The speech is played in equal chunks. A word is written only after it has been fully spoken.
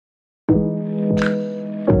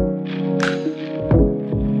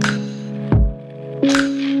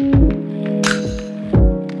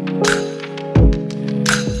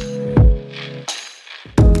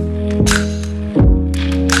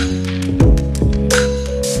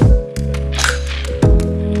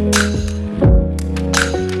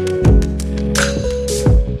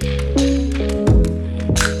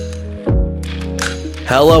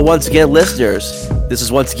Hello once again, listeners. This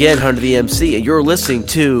is once again Hunter the MC, and you're listening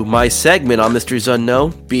to my segment on Mysteries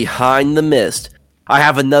Unknown, Behind the Mist. I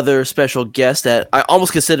have another special guest that I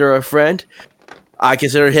almost consider a friend. I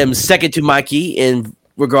consider him second to Mikey in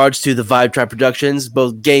regards to the Vibe Tribe Productions,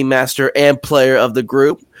 both game master and player of the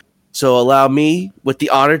group. So allow me with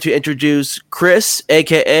the honor to introduce Chris,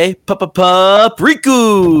 aka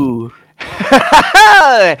Pupriku.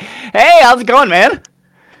 Hey, how's it going, man?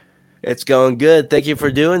 It's going good. Thank you for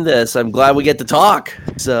doing this. I'm glad we get to talk.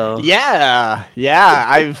 So Yeah.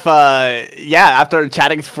 After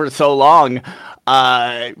chatting for so long,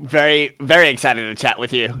 very, very excited to chat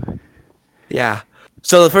with you. Yeah.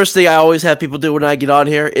 So the first thing I always have people do when I get on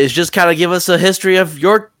here is just kind of give us a history of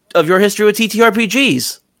your history with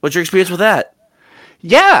TTRPGs. What's your experience with that?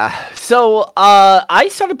 Yeah, so I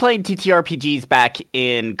started playing TTRPGs back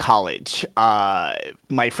in college.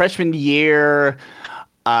 My freshman year,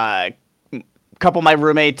 a couple of my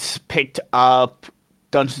roommates picked up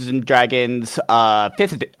Dungeons and Dragons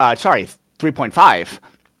 3.5,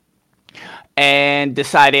 and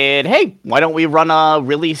decided, hey, why don't we run a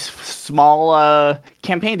really small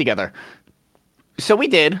campaign together? So we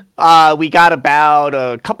did. We got about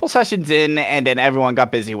a couple sessions in, and then everyone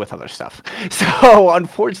got busy with other stuff. So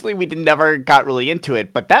unfortunately, we never got really into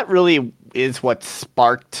it. But that really is what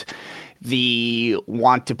sparked the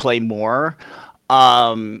want to play more.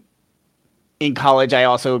 In college, I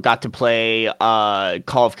also got to play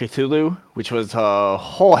Call of Cthulhu, which was a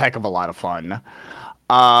whole heck of a lot of fun.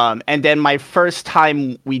 And then my first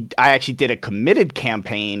time I actually did a committed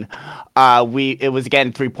campaign. It was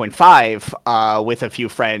again 3.5 with a few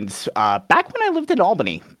friends back when I lived in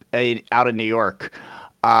Albany, out in New York,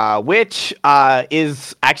 which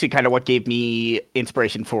is actually kind of what gave me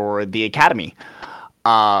inspiration for the Academy.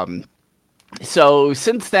 So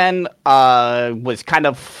since then, was kind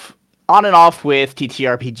of on and off with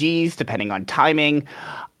TTRPGs, depending on timing,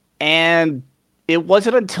 and it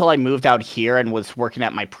wasn't until I moved out here and was working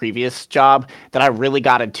at my previous job that I really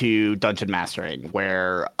got into dungeon mastering,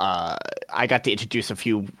 where I got to introduce a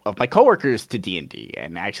few of my coworkers to D&D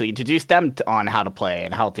and actually introduce them on how to play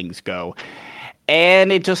and how things go.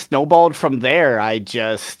 And it just snowballed from there. I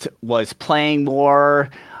just was playing more.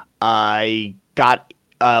 I got,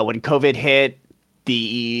 when COVID hit,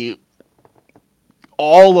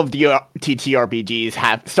 all of the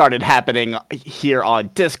TTRPGs started happening here on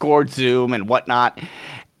Discord, Zoom, and whatnot.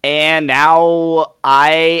 And now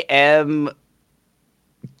I am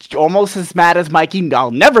almost as mad as Mikey. I'll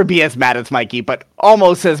never be as mad as Mikey, but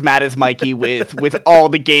almost as mad as Mikey with all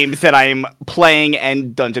the games that I'm playing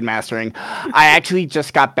and dungeon mastering. I actually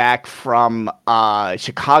just got back from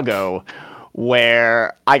Chicago,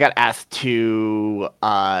 where I got asked to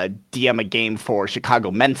DM a game for Chicago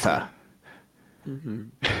Mensa. Mm-hmm.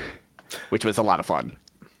 Which was a lot of fun.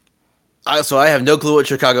 So I have no clue what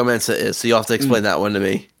Chicago Mensa is, so you'll have to explain that one to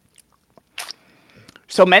me.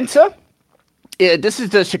 So Mensa, this is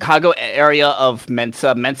the Chicago area of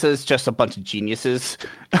Mensa. Mensa is just a bunch of geniuses.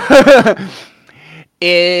 Let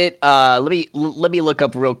me look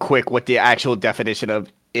up real quick what the actual definition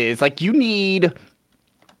of is. Like, you need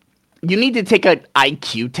to take an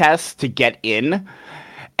IQ test to get in.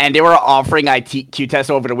 And they were offering IQ tests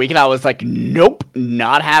over the weekend. I was like, nope,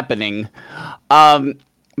 not happening.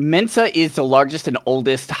 Mensa is the largest and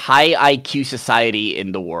oldest high IQ society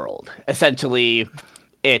in the world. Essentially,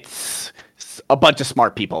 it's a bunch of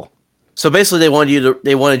smart people. So basically, they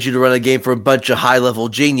wanted you to run a game for a bunch of high-level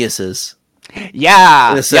geniuses.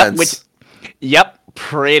 Yeah. In a sense. Yep,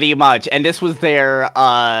 pretty much. And this was their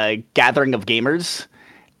gathering of gamers.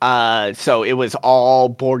 So it was all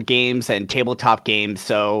board games and tabletop games.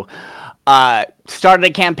 So, started a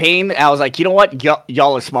campaign. And I was like, you know what?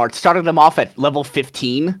 Y'all are smart. Started them off at level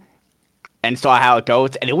 15 and saw how it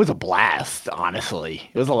goes. And it was a blast, honestly.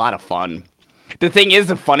 It was a lot of fun. The thing is,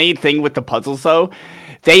 the funny thing with the puzzles, though,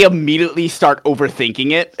 they immediately start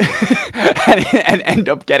overthinking it and end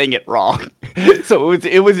up getting it wrong. So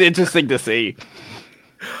it was interesting to see.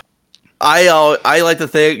 I like to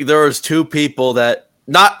think there was two people that,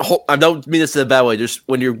 I don't mean this in a bad way.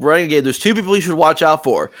 When you're running a game, there's two people you should watch out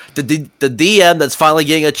for. The DM that's finally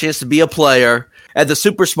getting a chance to be a player, and the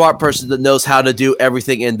super smart person that knows how to do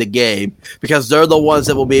everything in the game, because they're the ones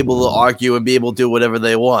that will be able to argue and be able to do whatever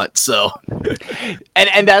they want. So,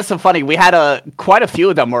 and that's so funny. We had quite a few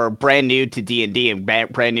of them were brand new to D&D and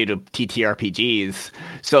brand new to TTRPGs,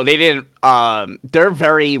 so they didn't. They're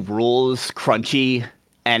very rules crunchy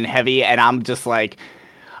and heavy, and I'm just like,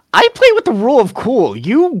 I play with the rule of cool.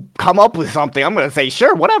 You come up with something, I'm going to say,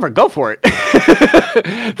 sure, whatever, go for it.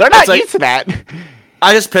 They're not used to that.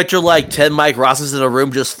 I just picture like 10 Mike Rosses in a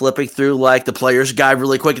room just flipping through like the player's guide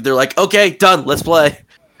really quick, and they're like, "Okay, done, let's play."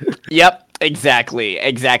 Yep, exactly.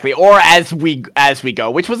 Or as we go,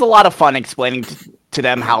 which was a lot of fun explaining to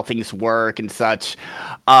them how things work and such.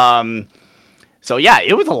 So yeah,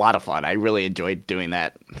 it was a lot of fun. I really enjoyed doing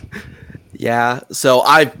that. Yeah, so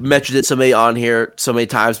I've mentioned it on here so many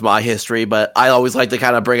times, my history, but I always like to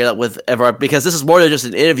kind of bring it up with everyone because this is more than just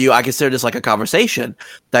an interview. I consider this like a conversation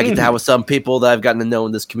that I get to have with some people that I've gotten to know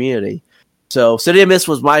in this community. So City of Mist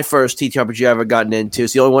was my first TTRPG I've ever gotten into.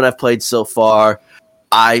 It's the only one I've played so far.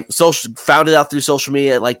 I found it out through social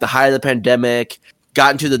media at like the height of the pandemic,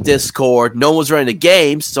 got into the Discord. No one was running the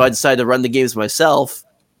games, so I decided to run the games myself.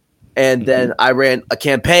 And then I ran a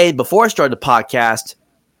campaign before I started the podcast.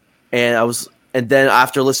 And then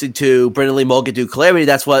after listening to Brendan Lee Mulligan do Calamity,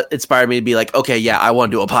 that's what inspired me to be like, okay, yeah, I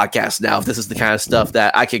want to do a podcast now. If this is the kind of stuff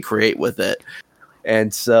that I can create with it.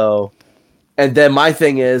 And then my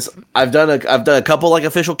thing is, I've done a couple like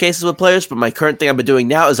official cases with players, but my current thing I've been doing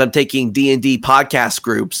now is I'm taking D&D podcast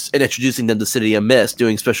groups and introducing them to City of Mist,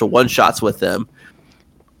 doing special one shots with them.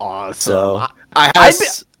 Awesome. So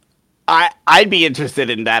I'd be interested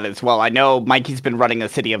in that as well. I know Mikey's been running a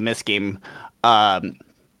City of Mist game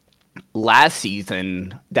last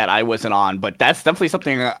season that I wasn't on, but that's definitely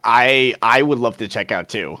something I would love to check out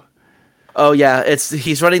too. Oh yeah,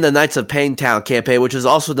 he's running the Knights of Paintown campaign, which is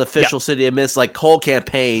also the official City of Mist like whole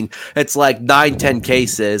campaign. It's like 9-10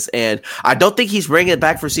 cases, and I don't think he's bringing it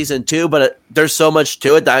back for season 2, but there's so much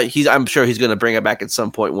to it that I'm sure he's going to bring it back at some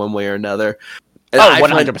point, one way or another. And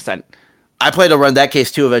 100%. I plan to run that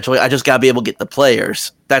case too eventually. I just gotta be able to get the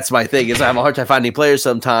players. That's my thing. Is I have a hard time finding players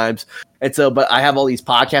sometimes, and so. But I have all these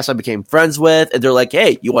podcasts I became friends with, and they're like,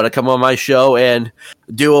 "Hey, you want to come on my show and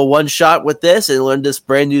do a one shot with this and learn this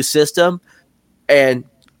brand new system?" And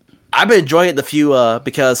I've been enjoying it.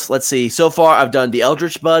 Because let's see. So far, I've done the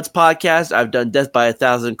Eldritch Buds podcast. I've done Death by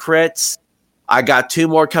 1,000 Crits. I got 2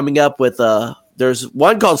 more coming up with. There's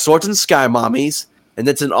one called Swords and Sky Mommies, and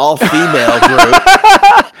it's an all female group.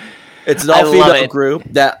 It's an all-female group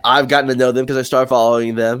that I've gotten to know them because I started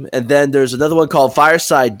following them. And then there's another one called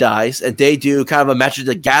Fireside Dice, and they do kind of a Magic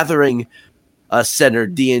the Gathering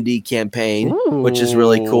centered D&D campaign, which is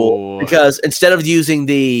really cool. Because instead of using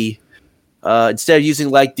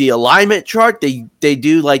like the alignment chart, they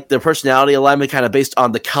do like their personality alignment kind of based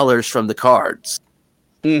on the colors from the cards.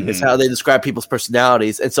 Mm-hmm. It's how they describe people's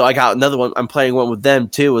personalities. And so I got another one. I'm playing one with them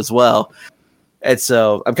too as well. And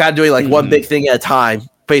so I'm kind of doing like one big thing at a time.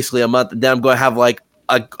 Basically a month, and then I'm going to have like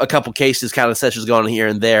a couple cases kind of sessions going on here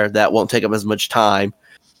and there that won't take up as much time.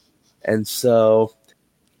 And so,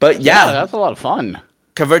 but yeah, that's a lot of fun.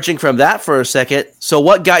 Converging from that for a second. So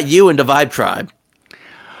what got you into Vibe Tribe?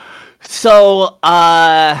 So,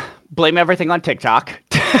 blame everything on TikTok.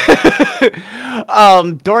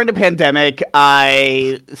 During the pandemic,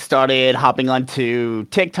 I started hopping onto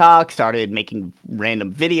TikTok, started making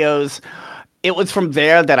random videos. It was from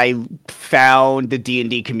there that I found the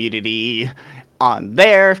D&D community on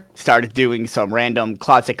there, started doing some random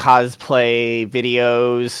closet cosplay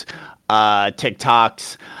videos,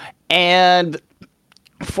 TikToks, and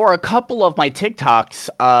for a couple of my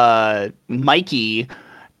TikToks, Mikey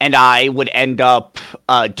and I would end up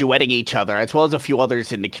duetting each other, as well as a few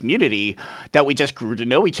others in the community that we just grew to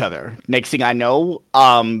know each other. Next thing I know,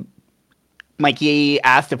 Mikey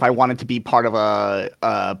asked if I wanted to be part of a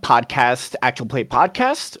podcast, actual play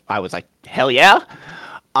podcast. I was like, hell yeah.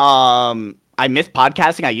 I miss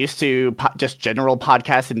podcasting. I used to just general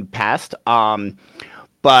podcasts in the past.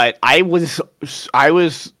 But I was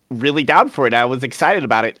really down for it. I was excited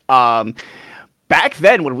about it. Back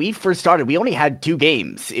then, when we first started, we only had 2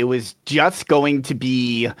 games. It was just going to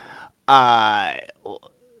be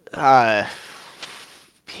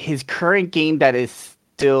his current game that is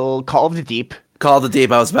still Call of the Deep. Call of the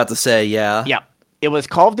Deep, I was about to say, yeah. Yeah. It was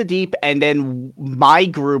Call of the Deep, and then my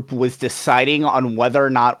group was deciding on whether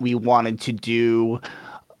or not we wanted to do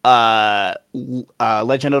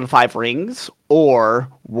Legend of the Five Rings or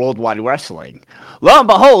Worldwide Wrestling. Lo and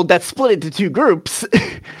behold, that split into 2 groups.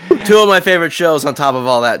 2 of my favorite shows on top of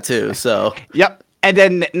all that, too, so. Yep. And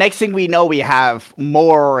then next thing we know, we have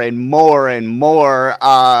more and more and more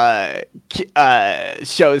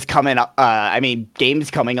shows coming up.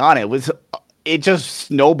 Games coming on. It just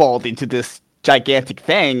snowballed into this gigantic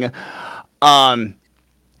thing. And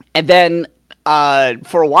then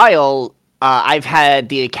for a while, I've had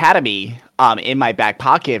the Academy in my back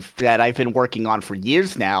pocket that I've been working on for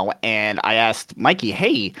years now. And I asked Mikey,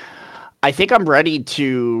 hey, I think I'm ready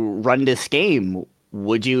to run this game.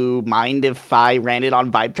 Would you mind if I ran it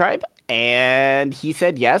on Vibe Tribe? And he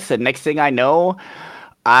said yes. And next thing I know,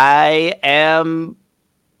 I am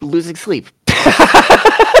losing sleep.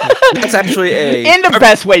 That's actually in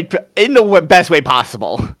the best way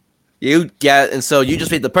possible. And so you just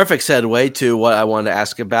made the perfect segue to what I wanted to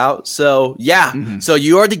ask about. So so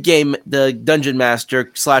you are the dungeon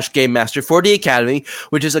master / game master for the Academy,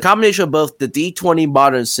 which is a combination of both the D20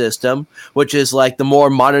 modern system, which is like the more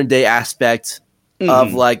modern day aspect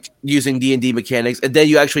of like using D&D mechanics, and then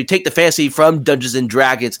you actually take the fantasy from Dungeons and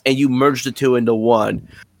Dragons and you merge the two into one.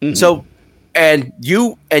 So, and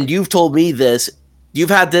you've told me this. You've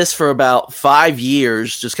had this for about 5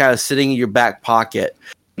 years, just kind of sitting in your back pocket.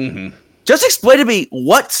 Just explain to me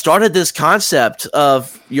what started this concept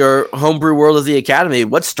of your homebrew world of the Academy.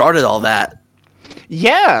 What started all that?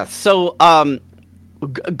 Yeah, so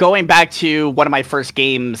going back to one of my first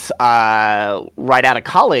games right out of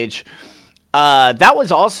college, that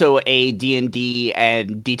was also a D&D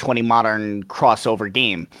and D20 Modern crossover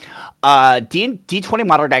game. D20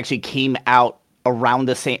 Modern actually came out around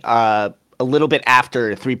the same, a little bit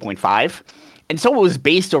after 3.5, and so it was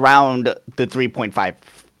based around the 3.5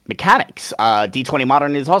 mechanics. D20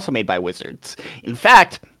 Modern is also made by Wizards. In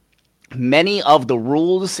fact, many of the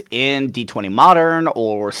rules in D20 Modern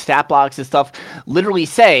or stat blocks and stuff literally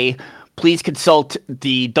say, please consult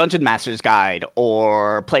the Dungeon Master's Guide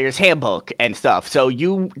or Player's Handbook and stuff. So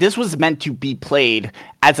this was meant to be played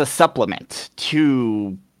as a supplement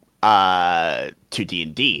to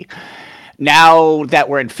D&D. Now that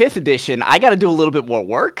we're in 5th edition, I got to do a little bit more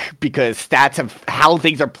work because stats of how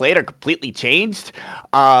things are played are completely changed.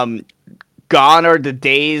 Gone are the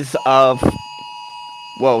days of...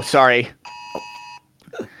 Whoa, sorry.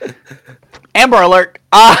 Amber Alert!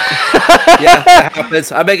 Yeah, that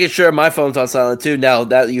happens. I'm making sure my phone's on silent too now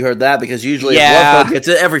that you heard that, because usually if one phone gets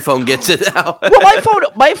it, every phone gets it now.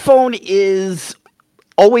 Well, my phone is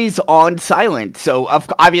always on silent, so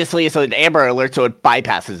obviously it's an Amber Alert, so it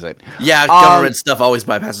bypasses it. Yeah, government stuff always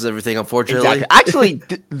bypasses everything, unfortunately. Exactly. Actually,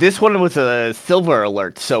 this one was a Silver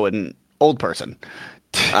Alert, so an old person.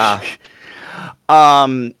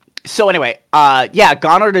 So anyway,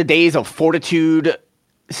 gone are the days of fortitude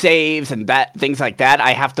saves and things like that.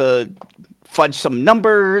 I have to fudge some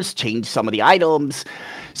numbers, change some of the items.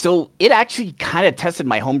 So it actually kind of tested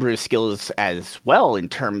my homebrew skills as well in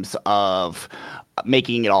terms of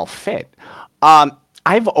making it all fit.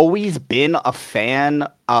 I've always been a fan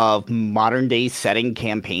of modern day setting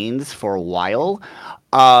campaigns for a while.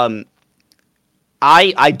 I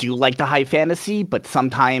do like the high fantasy, but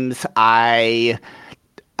sometimes I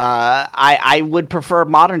would prefer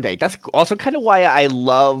modern day. That's also kind of why I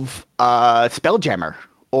love Spelljammer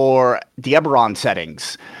or the Eberron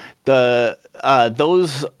settings.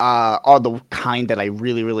 Those are the kind that I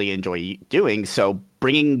really, really enjoy doing. So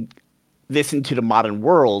bringing this into the modern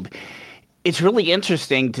world, it's really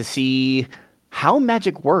interesting to see how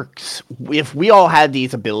magic works. If we all had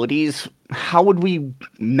these abilities, how would we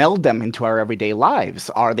meld them into our everyday lives?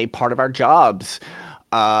 Are they part of our jobs?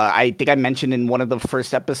 I think I mentioned in one of the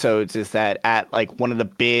first episodes is that at like one of the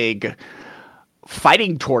big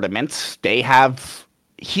fighting tournaments, they have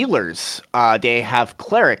healers, they have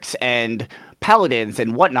clerics and paladins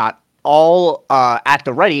and whatnot, all at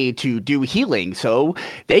the ready to do healing, so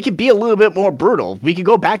they could be a little bit more brutal. We could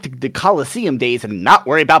go back to the Colosseum days and not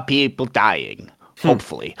worry about people dying,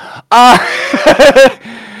 hopefully.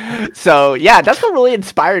 So yeah, that's what really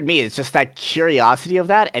inspired me. It's just that curiosity of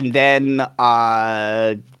that, and then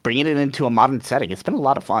bringing it into a modern setting. It's been a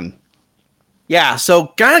lot of fun. Yeah,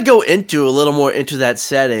 so gotta go into a little more into that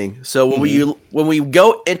setting. So when we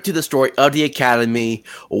go into the story of the Academy,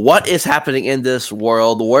 what is happening in this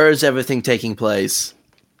world? Where is everything taking place?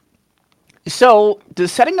 So the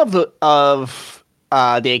setting of the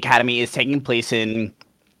Academy is taking place in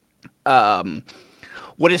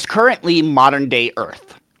what is currently modern day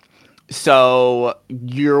Earth. So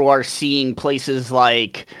you are seeing places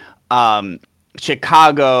like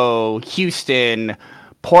Chicago, Houston,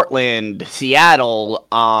 Portland, Seattle,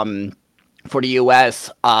 for the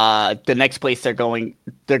U.S. The next place they're going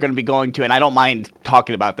to be going to, and I don't mind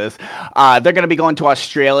talking about this, they're going to be going to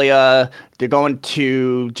Australia, they're going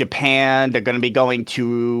to Japan, they're going to be going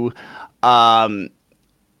to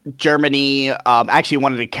Germany. Actually,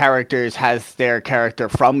 one of the characters has their character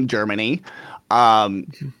from Germany.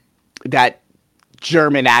 That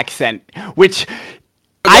German accent, which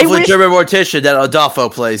I wish... German mortician that Adolfo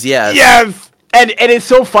plays, yes. Yes! And it's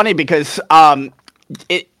so funny because I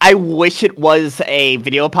wish it was a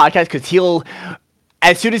video podcast, because he'll,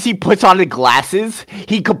 as soon as he puts on the glasses,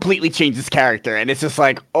 he completely changes his character, and it's just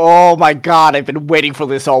like, oh my god, I've been waiting for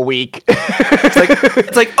this all week.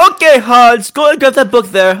 it's like, okay, Hans, go and grab that book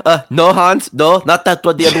there. No, Hans, no, not that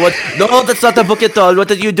one, the other one. No, that's not the book at all. What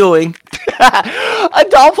are you doing?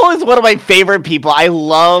 Adolfo is one of my favorite people. I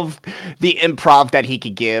love the improv that he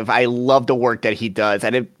could give. I love the work that he does,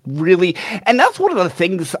 and that's one of the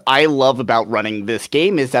things I love about running this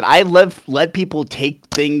game is that I let people take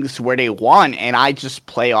things where they want, and I just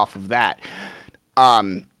play off of that.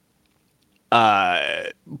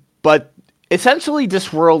 But essentially,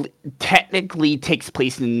 this world technically takes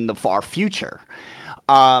place in the far future.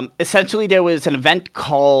 Essentially, there was an event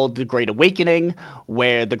called the Great Awakening,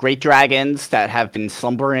 where the great dragons that have been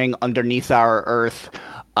slumbering underneath our Earth,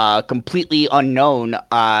 completely unknown,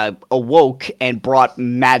 awoke and brought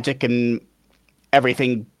magic and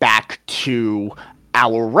everything back to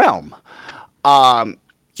our realm. I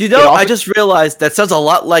just realized that sounds a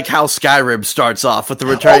lot like how Skyrim starts off with the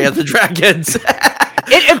returning of the dragons.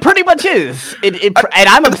 It pretty much is. And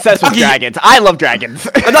I'm obsessed with dragons. I love dragons.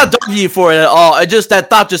 I'm not dogging you for it at all. That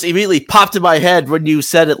thought just immediately popped in my head when you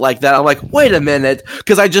said it like that. I'm like, wait a minute,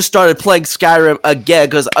 because I just started playing Skyrim again.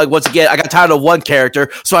 Because once again, I got tired of one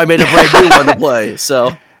character, so I made a brand new one to play.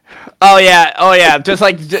 So. Oh yeah. Just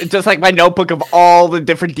like my notebook of all the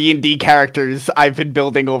different D&D characters I've been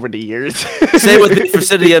building over the years. Same with me for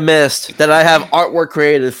City of Mist that I have artwork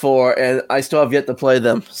created for, and I still have yet to play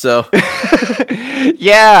them. So.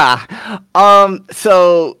 Yeah.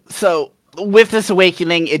 So with this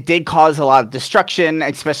awakening, it did cause a lot of destruction,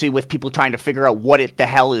 especially with people trying to figure out what the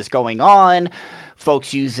hell is going on.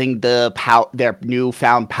 Folks using their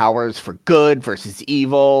newfound powers for good versus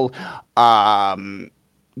evil.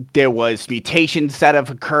 There was mutations that have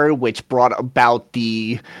occurred, which brought about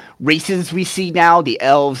the races we see now, the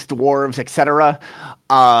elves, dwarves, etc.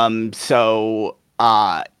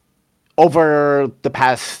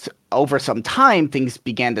 Over some time, things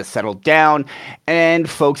began to settle down, and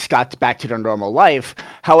folks got back to their normal life.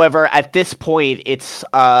 However, at this point, it's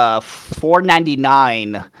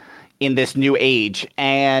 499 in this new age,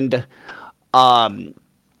 and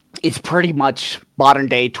it's pretty much modern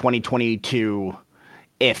day 2022.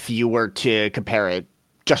 If you were to compare it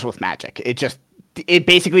just with magic, it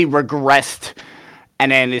basically regressed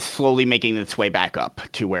and then is slowly making its way back up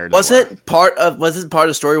to where it was. Part of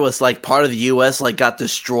the story was like part of the US like got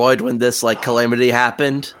destroyed when this like calamity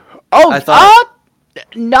happened? Oh, I thought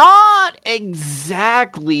not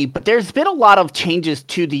exactly, but there's been a lot of changes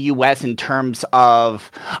to the US in terms of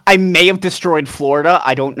I may have destroyed Florida,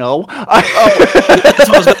 I don't know. That's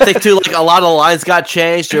what I was gonna think too, like a lot of lines got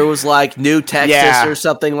changed. There was like new Texas or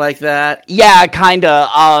something like that. Yeah, kinda.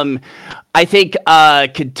 I think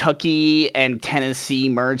Kentucky and Tennessee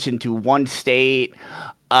merged into one state.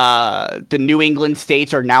 The New England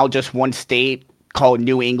states are now just one state called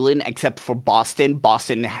New England, except for Boston.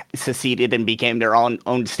 Boston seceded and became their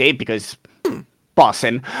own state because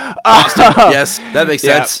Boston. Yes, that makes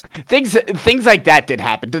sense. Things like that did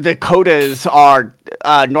happen. The Dakotas are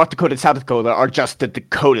North Dakota, South Dakota are just the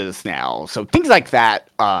Dakotas now. So things like that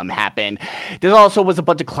happened. There also was a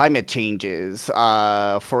bunch of climate changes.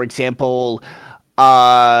 For example,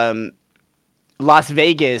 Las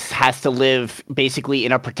Vegas has to live basically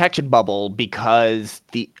in a protection bubble because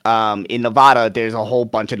in Nevada there's a whole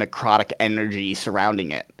bunch of necrotic energy surrounding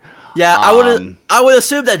it. Yeah, I would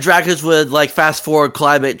assume that dragons would like fast forward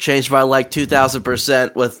climate change by like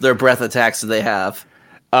 2,000% with their breath attacks that they have.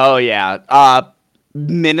 Oh yeah,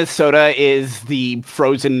 Minnesota is the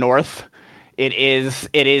frozen north. It is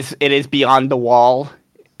beyond the wall.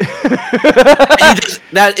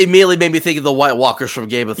 That immediately made me think of the White Walkers from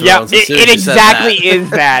Game of Thrones. Yeah, it exactly is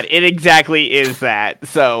that. It exactly is that.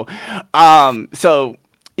 So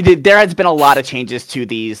there has been a lot of changes to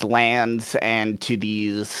these lands and to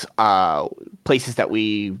these places that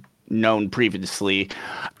we've known previously,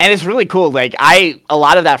 and it's really cool. Like a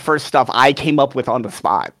lot of that first stuff I came up with on the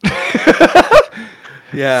spot.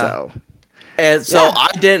 Yeah. I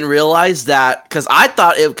didn't realize that because I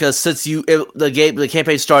thought since the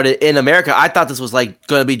campaign started in America, I thought this was like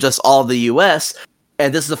going to be just all the U.S.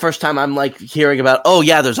 And this is the first time I'm like hearing about. Oh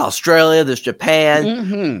yeah, there's Australia, there's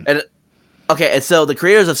Japan, and so the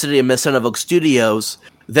creators of City of Mist, Son of Oak Studios,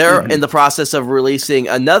 they're in the process of releasing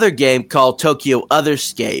another game called Tokyo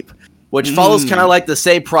Otherscape, which follows kind of like the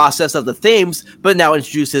same process of the themes, but now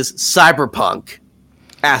introduces cyberpunk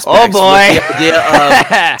aspects. Oh boy! With the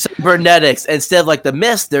idea of cybernetics. Instead of like the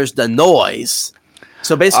mist, there's the noise.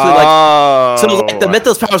 So basically, the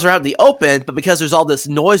Mythos powers are out in the open, but because there's all this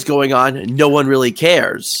noise going on, no one really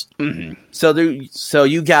cares. Mm-hmm. So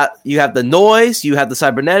you have the noise, you have the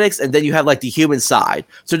cybernetics, and then you have like the human side.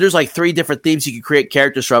 So there's like 3 different themes you can create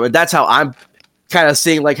characters from, and that's how I'm kind of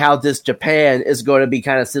seeing like how this Japan is going to be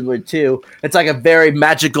kind of similar too. It's like a very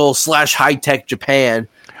magical / high tech Japan.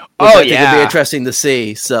 which Oh, I think would be yeah. interesting to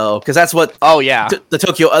see. So, because that's what Oh, yeah. the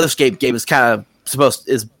Tokyo Otherscape game is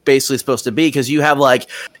basically supposed to be. Because you have like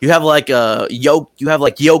yokai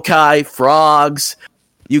frogs,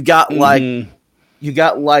 you got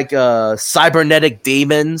cybernetic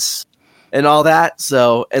demons and all that.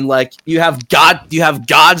 So, and like you have gods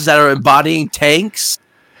that are embodying tanks.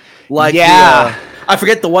 Like Yeah. I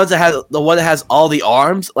forget the one that has all the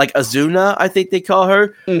arms, like Azuna, I think they call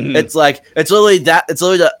her. It's literally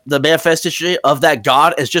the manifestation of that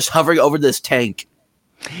god is just hovering over this tank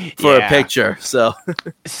for a picture. So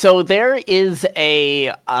there is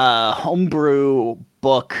a homebrew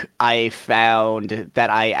book I found that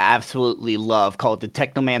I absolutely love called the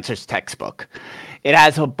Technomancer's Textbook. It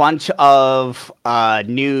has a bunch of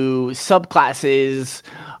new subclasses,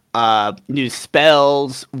 new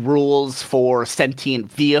spells, rules for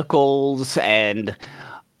sentient vehicles, and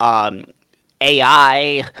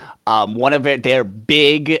AI. One of their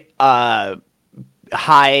big high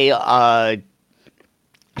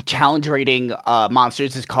challenge rating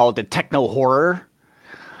monsters is called the Techno Horror.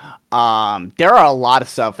 There are a lot of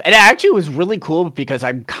stuff, and it actually was really cool because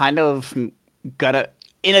I'm kind of gonna,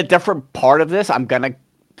 in a different part of this, I'm gonna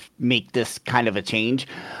make this kind of a change.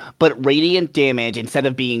 But radiant damage, instead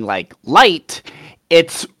of being like light,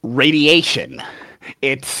 it's radiation.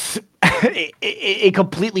 It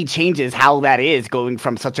completely changes how that is, going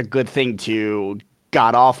from such a good thing to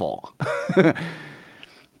god awful.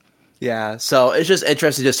 Yeah, so it's just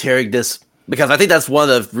interesting just hearing this, because I think that's one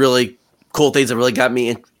of the really cool things that really got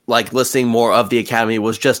me like listening more of the Academy,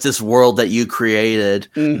 was just this world that you created,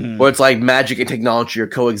 where it's like magic and technology are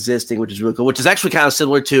coexisting, which is really cool. Which is actually kind of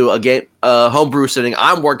similar to a game, homebrew setting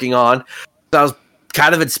I'm working on. So I was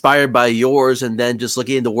kind of inspired by yours, and then just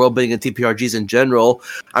looking into world building and TPRGs in general.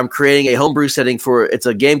 I'm creating a homebrew setting it's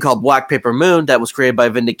a game called Black Paper Moon that was created by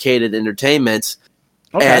Vindicated Entertainment.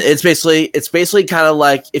 Okay. And it's basically kind of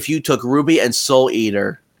like if you took Ruby and Soul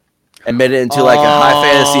Eater and made it into like a high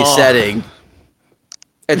fantasy setting.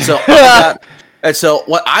 And so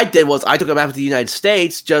what I did was I took a map of the United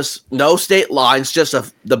States, just no state lines, just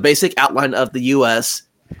the basic outline of the U.S.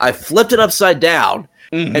 I flipped it upside down,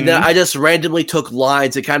 and then I just randomly took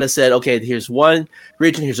lines and kind of said, okay, here's one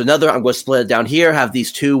region, here's another. I'm going to split it down here, have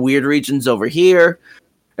these two weird regions over here.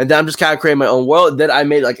 And then I'm just kind of creating my own world. And then I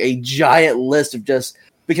made like a giant list of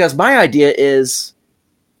because my idea is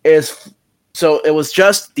so it was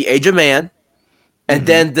just the Age of Man. And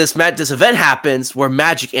then this event happens where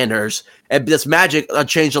magic enters. And this magic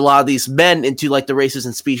changed a lot of these men into like the races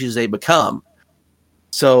and species they become.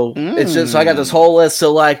 So it's just, so I got this whole list.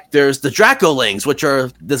 So like there's the Dracolings, which are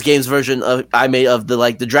this game's version I made of the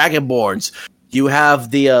Dragonborns. You have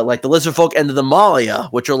the the lizard folk and the Mammalia,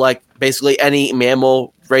 which are like basically any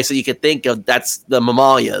mammal race that you could think of. That's the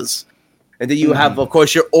Mammalias. And then you have, of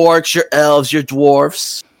course, your orcs, your elves, your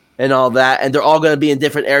dwarfs, and all that. And they're all going to be in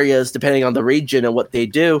different areas depending on the region and what they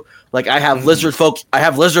do. Like I have lizard folk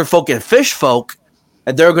and fish folk,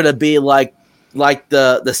 and they're going to be like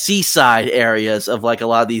the seaside areas of like a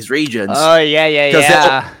lot of these regions. Oh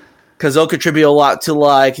yeah. Because they'll contribute a lot to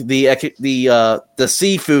like the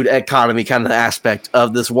seafood economy kind of aspect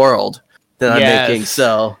of this world that I'm making.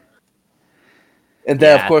 So, and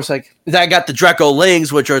then of course, like I got the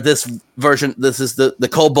Dracolings, which are this version. This is the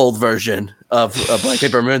Kobold version of Black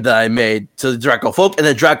Paper Moon that I made. So the Draco folk and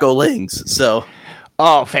the Dracolings. So,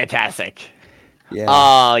 oh, fantastic! Yeah.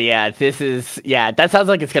 Oh yeah, that sounds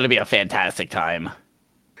like it's gonna be a fantastic time.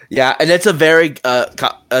 Yeah, and it's a very it's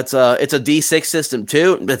a D6 system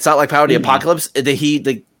too. It's not like Power of the Apocalypse.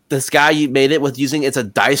 This guy you made it with using it's a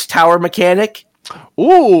dice tower mechanic.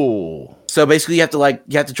 Ooh. So basically you have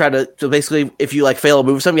to try to basically if you like fail a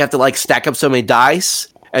move or something, you have to like stack up so many dice.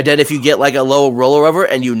 And then if you get like a low roller over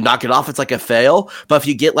and you knock it off, it's like a fail. But if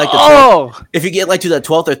you get like to the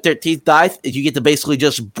 12th or 13th dice, you get to basically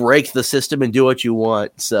just break the system and do what you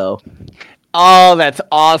want. So oh, that's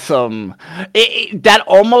awesome. That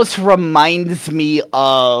almost reminds me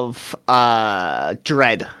of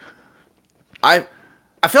Dread. I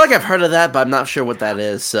feel like I've heard of that, but I'm not sure what that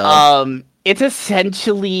is. So it's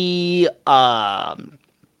essentially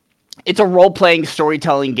it's a role-playing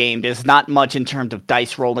storytelling game. There's not much in terms of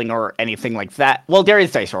dice rolling or anything like that. Well, there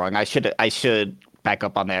is dice rolling. I should back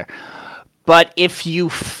up on there. But if you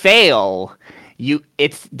fail,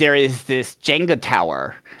 there is this Jenga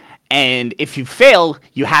tower. And if you fail,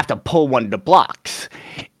 you have to pull one of the blocks.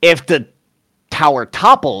 If the tower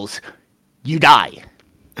topples, you die.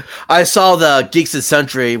 I saw the Geeks and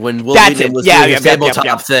Century when Will Wheaton was doing his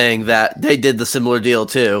tabletop thing that they did the similar deal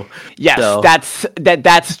too. Yes, so. That's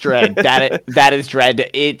Dread. that is Dread.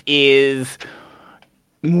 It is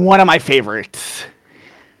one of my favorites.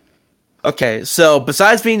 Okay, so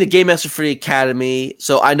besides being the game master for the Academy,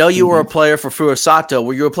 so I know you were a player for Furusato.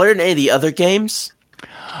 Were you a player in any of the other games?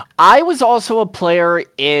 I was also a player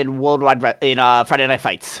in Friday Night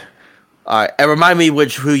Fights. All right, and remind me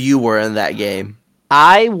who you were in that game.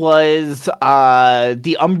 I was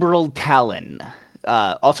the Umbral Talon,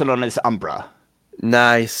 also known as Umbra.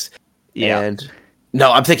 Nice. Yeah. And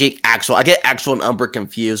no, I'm thinking actual. I get actual and Umbra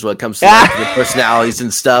confused when it comes to like, the personalities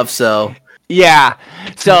and stuff. So yeah,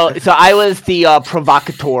 so I was the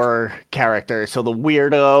provocateur character. So the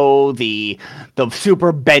weirdo, the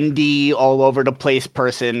super bendy, all over the place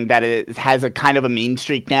person that has a kind of a mean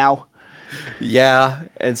streak now. Yeah,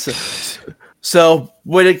 and so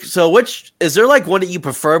which is there like one that you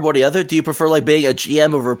prefer more than the other? Do you prefer like being a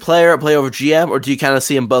GM over a player over GM, or do you kind of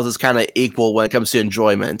see them both as kind of equal when it comes to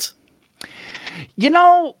enjoyment? You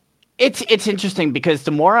know, it's interesting because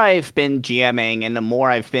the more I've been GMing and the more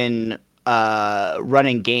I've been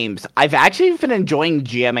running games, I've actually been enjoying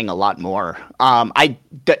GMing a lot more.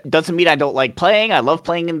 Doesn't mean I don't like playing. I love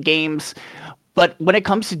playing in games, but when it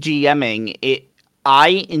comes to GMing,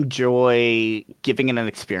 I enjoy giving an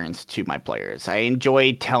experience to my players. I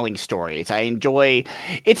enjoy telling stories.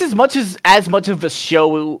 It's as much of a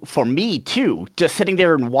show for me too, just sitting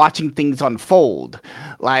there and watching things unfold.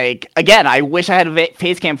 Like, again, I wish I had a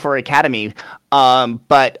face cam for Academy,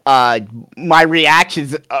 but my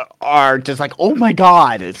reactions are just like, oh my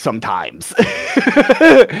god, sometimes.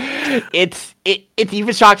 It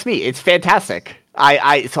even shocks me. It's fantastic.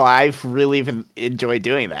 So I've really enjoyed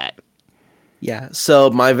doing that. Yeah,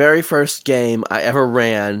 so my very first game I ever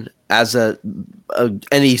ran as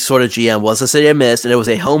any sort of GM was a City of Mist, and it was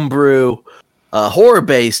a homebrew,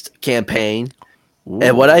 horror-based campaign. Ooh.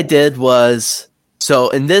 And what I did was,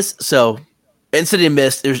 in City of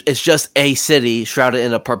Mist, it's just a city shrouded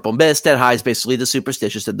in a purple mist that hides basically the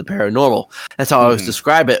superstitious and the paranormal. That's how I always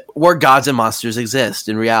describe it, where gods and monsters exist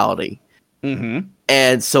in reality. Mm-hmm.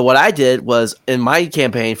 And so what I did was, in my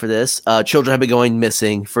campaign for this, children have been going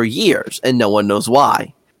missing for years, and no one knows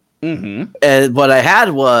why. Mm-hmm. And what I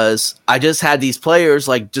had was, I just had these players,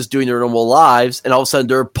 like, just doing their normal lives, and all of a sudden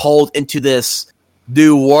they're pulled into this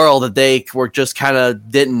new world that they were just kind of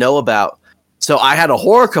didn't know about. So I had a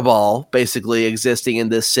horror cabal, basically, existing in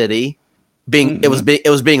this city. It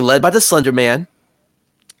was being led by the Slender Man.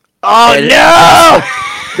 Oh, no!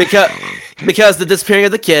 Because the disappearing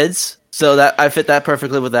of the kids... So that I fit that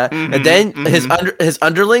perfectly with that. And then his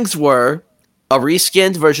underlings were a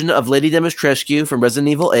reskinned version of Lady Dimitrescu from Resident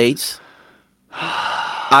Evil 8.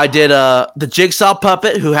 I did the Jigsaw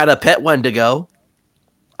puppet who had a pet Wendigo.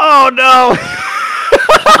 Oh no!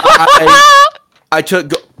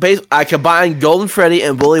 I combined Golden Freddy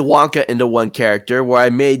and Willy Wonka into one character, where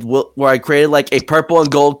I created like a purple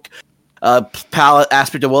and gold palette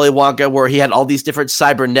aspect of Willy Wonka, where he had all these different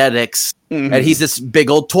cybernetics. Mm-hmm. And he's this big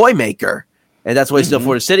old toy maker. And that's what he's known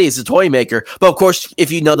for the city, is a toy maker. But of course, if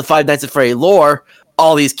you know the Five Nights at Freddy lore,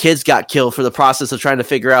 all these kids got killed for the process of trying to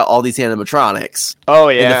figure out all these animatronics. Oh,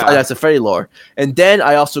 yeah. In the Five Nights at Freddy lore. And then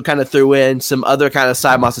I also kind of threw in some other kind of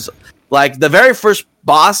side monsters. Like, the very first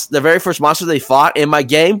monster they fought in my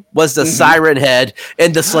game was the Siren Head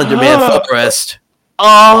in the Slender Man Forest.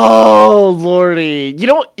 Oh, lordy. You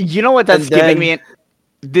know what that's giving me?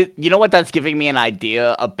 You know what that's giving me an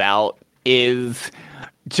idea about is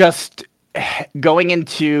just going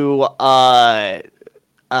into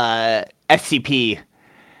SCP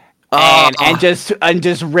and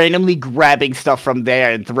just randomly grabbing stuff from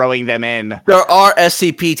there and throwing them in. There are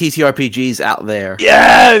SCP TTRPGs out there.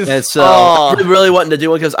 Yes, and so I'm really wanting to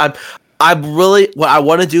do one because what I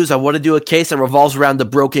want to do is I want to do a case that revolves around the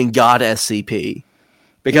Broken God SCP.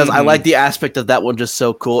 Because I like the aspect of that one just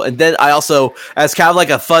so cool. And then I also, as kind of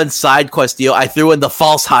like a fun side quest deal, I threw in the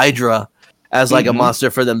False Hydra as like a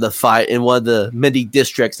monster for them to fight in one of the mini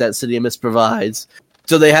districts that City of Mist provides.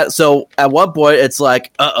 So at one point it's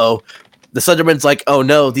like, the Slenderman's like, oh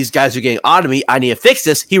no, these guys are getting on to me. I need to fix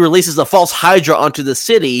this. He releases the False Hydra onto the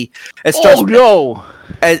city and starts. Oh no!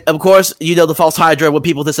 And of course, the False Hydra, when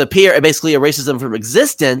people disappear, it basically erases them from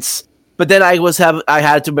existence. But then I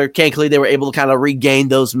had to mechanically, they were able to kind of regain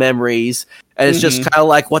those memories, and it's just kind of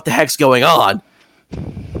like, what the heck's going on?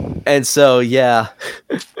 And so, yeah.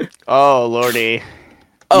 Oh, lordy.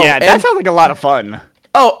 Oh, yeah, that sounds like a lot of fun.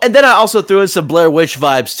 Oh, and then I also threw in some Blair Witch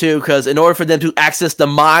vibes, too, because in order for them to access the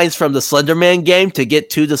mines from the Slender Man game to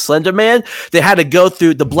get to the Slender Man, they had to go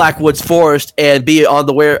through the Blackwoods Forest and be on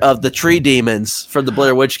the way of the tree demons from the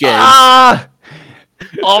Blair Witch game.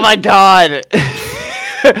 Oh my god.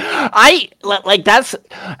 that's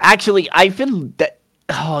actually,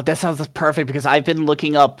 that sounds perfect because I've been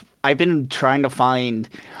looking up I've been trying to find.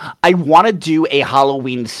 I want to do a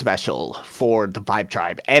Halloween special for the Vibe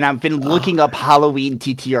Tribe, and I've been looking up Halloween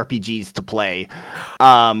TTRPGs to play,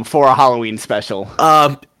 for a Halloween special.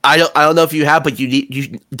 I don't know if you have, but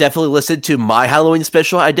you definitely listened to my Halloween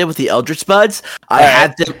special I did with the Eldritch Buds. I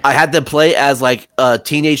had them play as like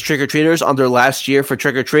teenage trick or treaters on their last year for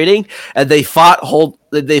trick or treating, and they fought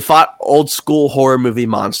old school horror movie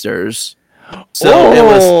monsters. So it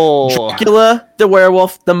was Dracula, the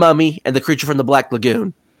werewolf, the mummy, and the creature from the Black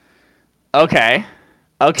Lagoon. Okay.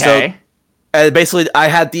 So, and basically, I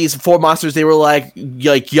had these 4 monsters. They were like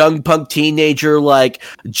young punk teenager, like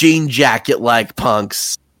jean jacket like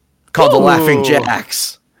punks, called the Laughing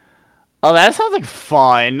Jacks. Oh, that sounds like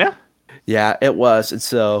fun. Yeah, it was. And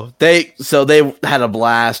so they had a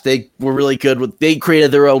blast. They were really good they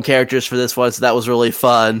created their own characters for this one, so that was really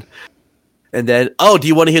fun. And then, do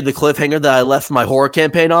you want to hear the cliffhanger that I left my horror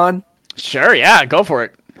campaign on? Sure, yeah, go for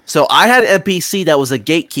it. So I had an NPC that was a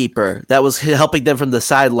gatekeeper that was helping them from the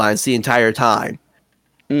sidelines the entire time.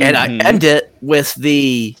 Mm-hmm. And I ended it with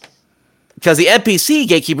because the NPC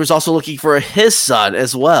gatekeeper is also looking for his son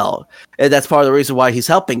as well. And that's part of the reason why he's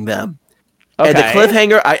helping them. Okay. And the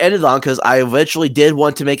cliffhanger I ended on, because I eventually did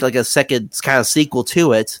want to make like a second kind of sequel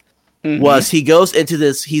to it, was he goes into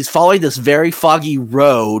he's following this very foggy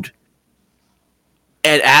road.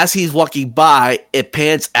 And as he's walking by, it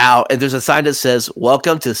pans out, and there's a sign that says,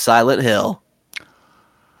 "Welcome to Silent Hill."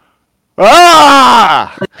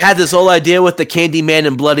 Ah! Had this whole idea with the Candyman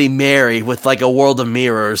and Bloody Mary with like a world of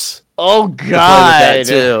mirrors. Oh God! That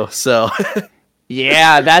too. So,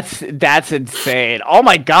 yeah, that's insane. Oh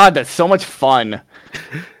my God, that's so much fun.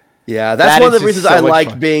 Yeah, that's one of the reasons I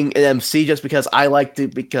like being an MC, just because I like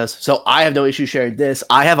to, so I have no issue sharing this.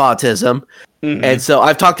 I have autism. Mm-hmm. And so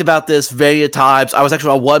I've talked about this many times. I was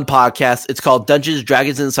actually on one podcast. It's called Dungeons,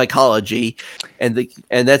 Dragons, and Psychology. And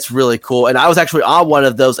that's really cool. And I was actually on one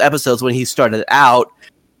of those episodes when he started out.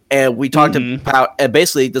 And we talked about, and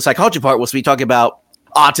basically the psychology part was we talking about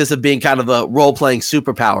autism being kind of a role-playing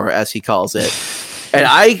superpower, as he calls it. And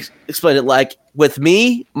I explained it like, with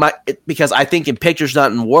me, because I think in pictures,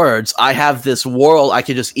 not in words, I have this world I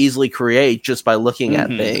can just easily create just by looking at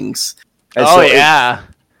things. And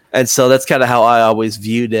and so that's kind of how I always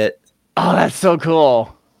viewed it. Oh, that's so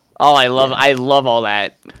cool. Oh, I love all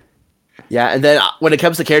that. Yeah, and then when it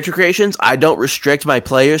comes to character creations, I don't restrict my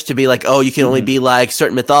players to be like, oh, you can only be like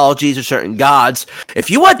certain mythologies or certain gods. If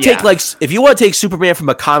you want to take Superman from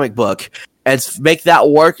a comic book and make that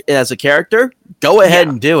work as a character, go ahead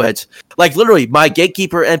and do it. Like literally, my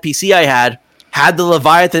gatekeeper NPC I had the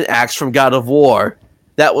Leviathan axe from God of War.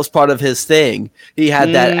 That was part of his thing. He had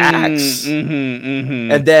that axe.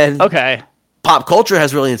 And then pop culture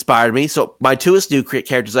has really inspired me. So my 2 new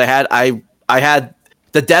characters I had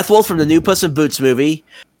the Death Wolf from the new Puss in Boots movie.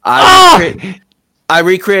 I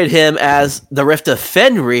recreated him as the Rift of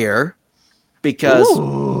Fenrir because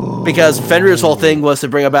Fenrir's whole thing was to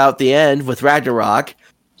bring about the end with Ragnarok.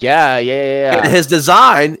 Yeah. And his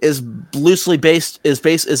design is majorly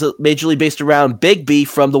based around Bigby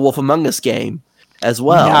from the Wolf Among Us game as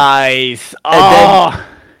well. Nice.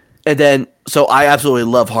 And then so I absolutely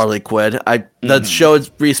love Harley Quinn. The show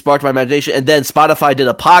has re-sparked my imagination. And then Spotify did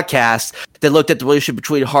a podcast that looked at the relationship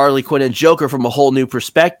between Harley Quinn and Joker from a whole new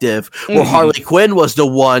perspective, where Harley Quinn was the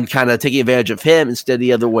one kind of taking advantage of him instead of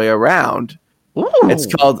the other way around. Ooh. It's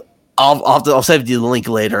called. I'll send you the link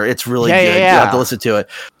later. It's really good. You have to listen to it.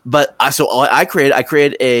 But I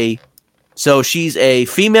created a. So she's a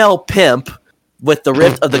female pimp with the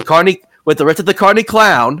rift of the Carney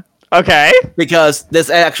Clown. Okay. Because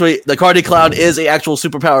the Carney Clown is an actual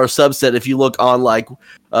superpower subset if you look on like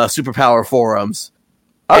superpower forums.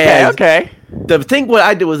 Okay. The thing what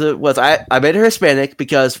I did was I made her Hispanic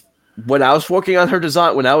because when I was working on her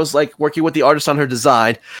design, when I was like working with the artist on her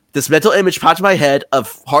design, this mental image popped in my head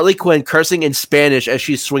of Harley Quinn cursing in Spanish as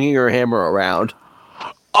she's swinging her hammer around.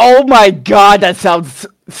 Oh my God, that sounds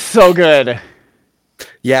so good.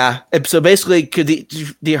 Yeah, so basically,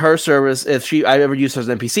 her service, if I ever use her as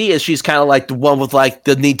an NPC, is she's kind of like the one with like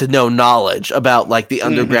the need to know knowledge about like the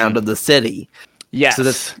underground of the city. Yes.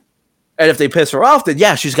 So and if they piss her off, then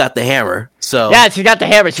she's got the hammer. So she got the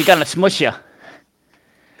hammer. She's gonna smush you.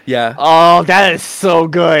 Yeah. Oh, that is so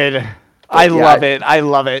good. I love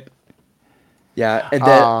it. Yeah, and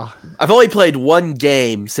then I've only played one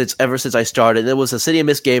game ever since I started. It was a City of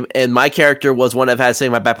Mist game, and my character was one I've had sitting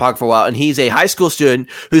in my back pocket for a while, and he's a high school student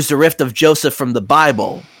who's the rift of Joseph from the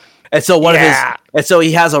Bible. And so so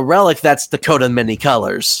he has a relic that's the coat of many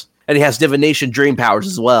colors, and he has divination dream powers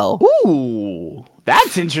as well. Ooh,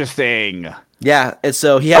 that's interesting. Yeah, and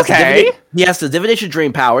so he has Okay. he has the divination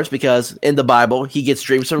dream powers because in the Bible he gets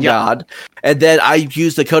dreams from Yep. God, and then I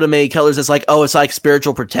use the coat of many colors as like, oh, it's like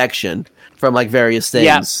spiritual protection from like various things.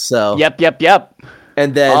 Yep. So Yep.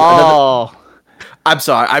 and then another. Oh. I'm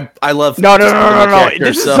sorry, I love No. just talking about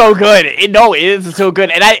characters, This is so good. It is so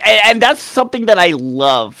good, and that's something that I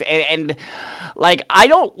love. And like, I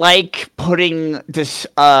don't like putting this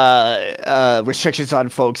restrictions on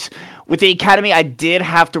folks. With the Academy, I did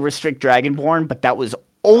have to restrict Dragonborn, but that was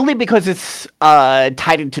only because it's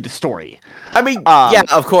tied into the story. I mean, yeah,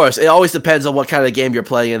 of course. It always depends on what kind of game you're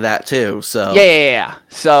playing in that too. So Yeah.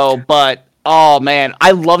 So, but oh man,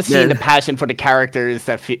 I love seeing Yeah. the passion for the characters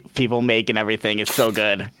that people make and everything. It's so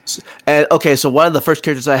good. And okay, so one of the first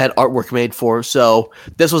characters I had artwork made for. So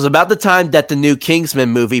this was about the time that the new Kingsman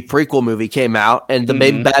movie, prequel movie, came out, and the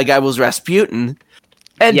main bad guy was Rasputin.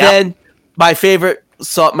 And Yep. then my favorite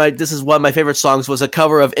song, this is one of my favorite songs, was a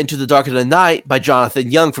cover of "Into the Dark of the Night" by Jonathan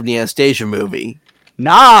Young from the Anastasia movie.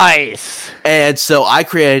 Nice. And so I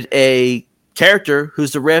created a character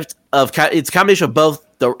who's the rift of it's a combination of both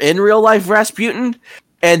the in real life Rasputin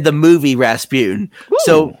and the movie Rasputin. Ooh.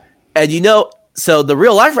 So, and so the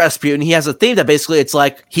real life Rasputin, he has a theme that basically it's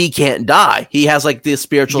like he can't die. He has like this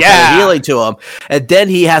spiritual kind of healing to him. And then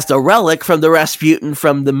he has the relic from the Rasputin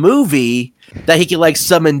from the movie that he can like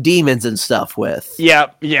summon demons and stuff with.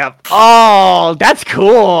 Yep. Oh, that's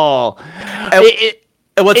cool. And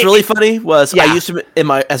what's really funny was I Yeah. used him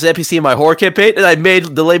as an NPC in my horror campaign, and I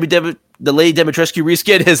made the Lady Dimitrescu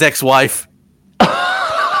reskin his ex-wife.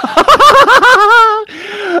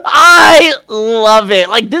 I love it.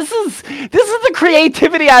 Like, this is the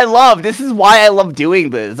creativity I love. This is why I love doing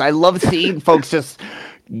this. I love seeing folks just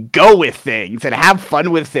go with things and have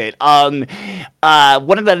fun with it. One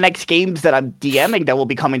of the next games that I'm DMing that will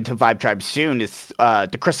be coming to Vibe Tribe soon is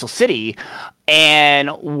the Crystal City, and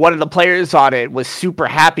one of the players on it was super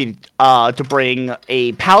happy to bring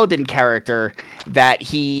a paladin character that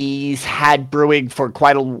he's had brewing for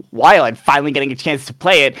quite a while and finally getting a chance to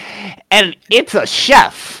play it, and it's a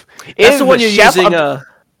chef. That's the one you're using.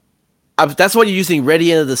 That's what you're using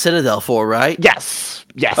Radiant of the Citadel for, right? Yes.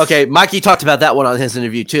 Okay, Mikey talked about that one on his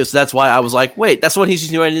interview too, so that's why I was like, wait, that's what he's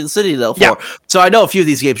using Radiant of the Citadel for. Yeah. So I know a few of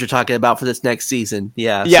these games you're talking about for this next season.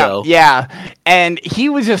 Yeah. And he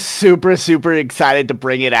was just super, super excited to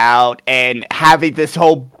bring it out and having this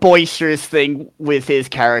whole boisterous thing with his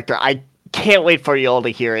character. I can't wait for you all to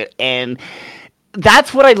hear it. And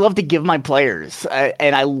that's what I love to give my players.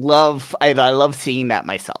 And I love seeing that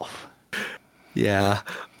myself. Yeah.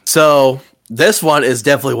 So this one is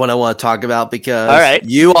definitely one I want to talk about because all right.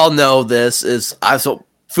 You all know this is so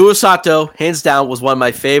Furusato, hands down, was one of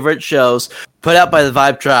my favorite shows put out by the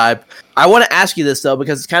Vibe Tribe. I want to ask you this though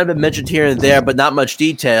because it's kind of been mentioned here and there, but not much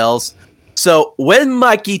details. So when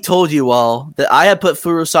Mikey told you all that I had put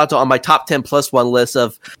Furusato on my top 10 plus one list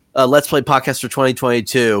of Let's Play podcasts for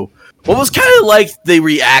 2022, what was kind of like the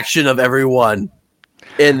reaction of everyone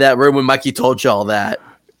in that room when Mikey told you all that?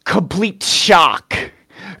 Complete shock.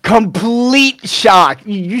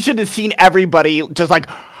 You should have seen everybody just like,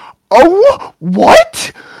 oh,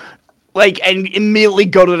 what? Like, and immediately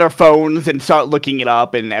go to their phones and start looking it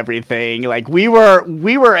up and everything. Like, we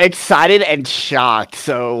were excited and shocked.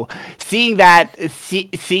 So seeing that,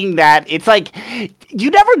 it's like you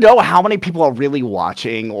never know how many people are really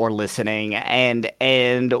watching or listening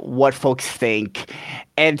and what folks think.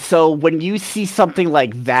 And so when you see something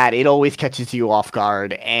like that, it always catches you off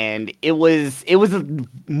guard. And it was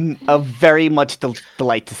a very much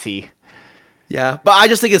delight to see. Yeah, but I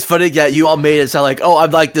just think it's funny that you all made it sound like, oh,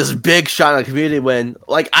 I'm like this big shot in the community when,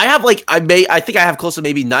 like, I think I have close to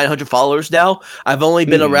maybe 900 followers now. I've only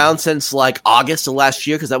been around since like August of last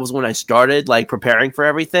year because that was when I started like preparing for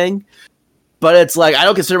everything. But it's like I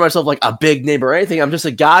don't consider myself like a big name or anything. I'm just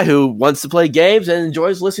a guy who wants to play games and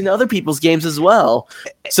enjoys listening to other people's games as well.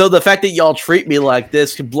 So the fact that y'all treat me like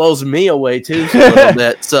this blows me away too a little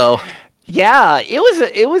bit. So yeah,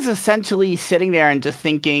 it was essentially sitting there and just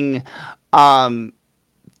thinking.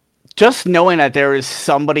 Just knowing that there is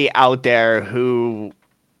somebody out there who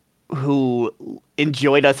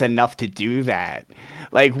enjoyed us enough to do that,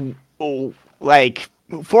 like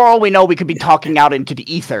for all we know, we could be talking out into the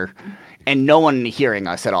ether and no one hearing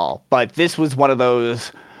us at all. But this was one of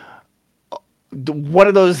those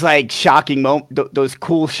like shocking those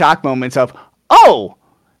cool shock moments of, oh,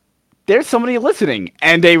 there's somebody listening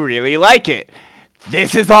and they really like it.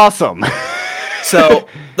 This is awesome. So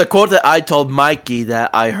the quote that I told Mikey that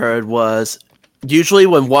I heard was, usually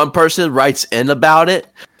when one person writes in about it,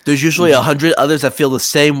 there's usually 100 others that feel the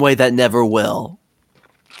same way that never will.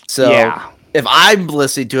 So yeah. if I'm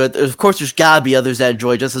listening to it, of course there's gotta be others that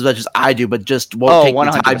enjoy just as much as I do, but just won't take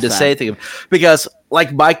the time to say anything. Because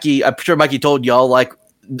like Mikey, I'm sure Mikey told y'all like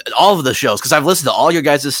all of the shows because I've listened to all your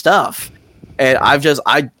guys' stuff. And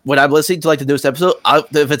when I'm listening to like the newest episode,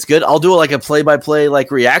 if it's good, I'll do like a play-by-play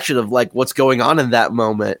like reaction of like what's going on in that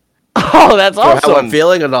moment. Oh, that's awesome! How I'm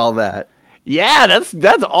feeling and all that. Yeah,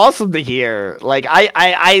 that's awesome to hear. Like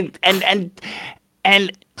and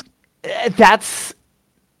that's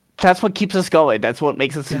what keeps us going. That's what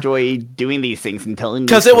makes us enjoy doing these things and telling.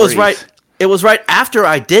 Because it was right. It was right after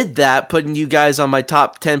I did that, putting you guys on my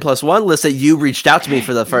top 10+1 list, that you reached out to me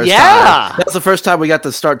for the first time. That's the first time we got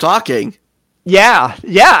to start talking. Yeah.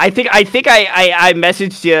 I think I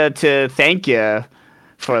messaged you to thank you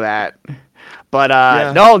for that. But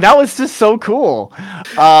no, that was just so cool.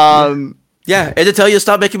 Yeah, and to tell you to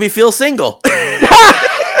stop making me feel single. Hey,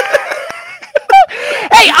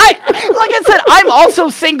 like I said, I'm also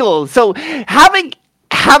single, so having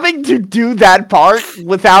to do that part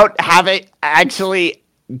without having actually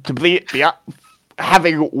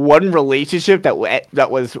having one relationship that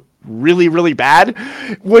was really, really bad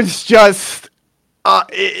was just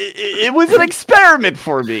it was an experiment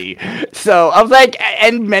for me. So I was like,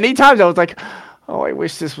 and many times I was like, oh, I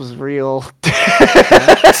wish this was real.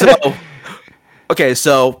 So when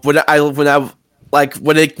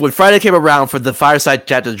Friday came around for the fireside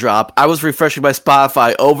chat to drop, I was refreshing my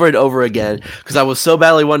Spotify over and over again because I was so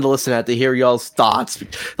badly wanting to listen to hear y'all's thoughts.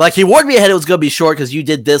 Like, he warned me ahead it was gonna be short because you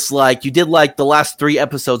did the last 3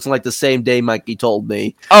 episodes in like the same day, Mikey told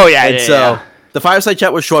me. Oh yeah, the fireside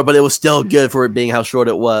chat was short, but it was still good for it being how short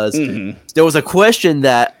it was. Mm-hmm. There was a question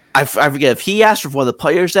that I forget if he asked or if one of the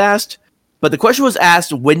players asked, but the question was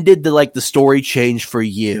asked: when did the story change for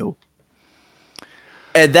you?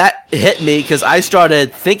 And that hit me because I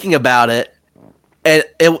started thinking about it, and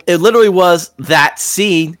it literally was that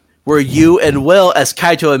scene where you and Will, as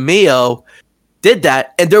Kaito and Mio, did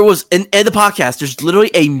that, and there was in the podcast. There's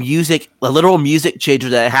literally a literal music changer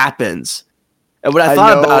that happens, and when I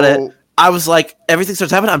thought about it, I was like, everything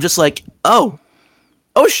starts happening. I'm just like, oh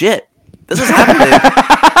shit, this is happening.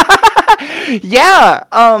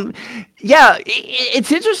 Yeah,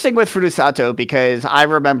 it's interesting with Furusato because I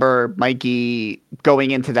remember Mikey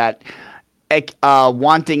going into that,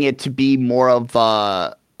 wanting it to be more of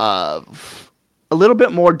a little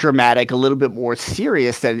bit more dramatic, a little bit more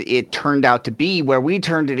serious than it turned out to be, where we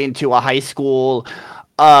turned it into a high school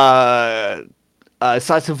slice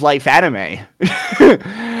of life anime.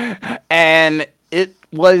 And it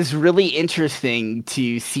was really interesting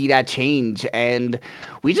to see that change, and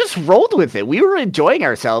we just rolled with it. We were enjoying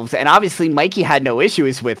ourselves, and obviously Mikey had no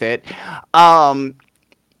issues with it.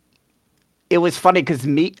 It was funny because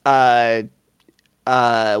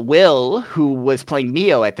Will, who was playing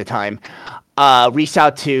Mio at the time, reached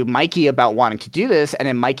out to Mikey about wanting to do this, and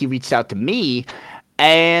then Mikey reached out to me,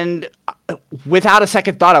 and without a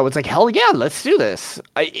second thought, I was like, hell yeah, let's do this.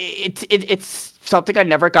 It's something I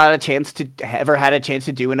never had a chance to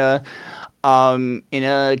do in a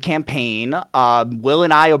campaign. Will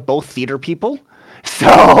and I are both theater people,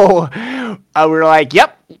 so we were like,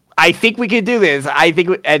 yep, I think we could do this.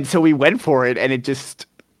 And so we went for it, and it just,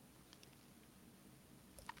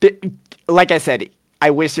 like I said, I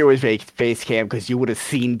wish there was face cam because you would have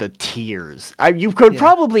seen the tears. You could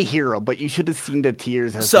probably hear them, but you should have seen the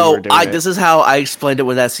tears. This is how I explained it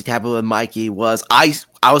when that happened with Mikey. Was I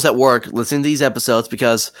was at work listening to these episodes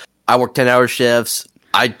because I work 10-hour shifts.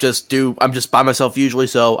 I'm just by myself usually,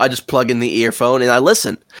 so I just plug in the earphone and I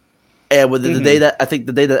listen. And with the day that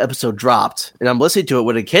episode dropped, and I'm listening to it,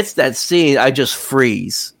 when it hits that scene, I just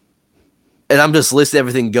freeze, and I'm just listening to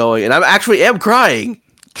everything going, and I actually am crying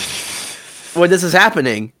when this is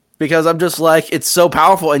happening because I'm just like, it's so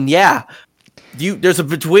powerful. And there's a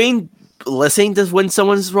between listening to when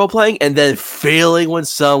someone's role playing and then feeling when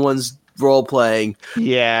someone's role playing.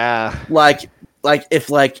 Yeah, like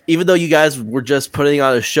if even though you guys were just putting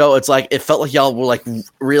on a show, it's like it felt like y'all were like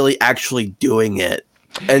really actually doing it,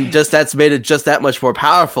 and just that's made it just that much more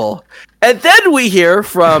powerful. And then we hear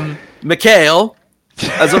from Mikhail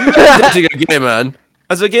as a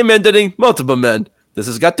gay man dating multiple men. This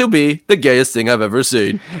has got to be the gayest thing I've ever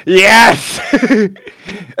seen. Yes! And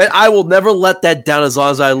I will never let that down as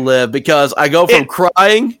long as I live, because I go from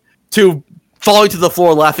crying to falling to the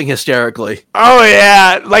floor laughing hysterically. Oh,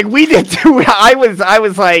 yeah. Like, we did too. I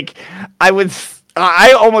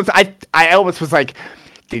almost was like,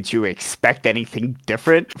 did you expect anything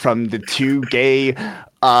different from the two gay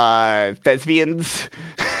thespians?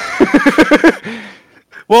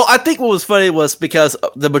 Well, I think what was funny was because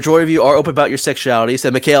the majority of you are open about your sexualities,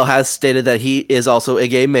 and Mikhail has stated that he is also a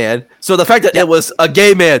gay man. So the fact that it was a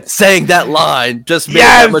gay man saying that line just made it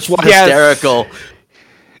that much more hysterical.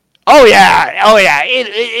 Oh yeah.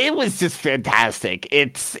 It was just fantastic.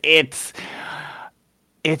 It's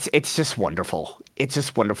just wonderful. It's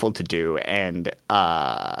just wonderful to do, and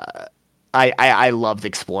I loved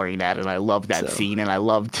exploring that, and I loved that scene, and I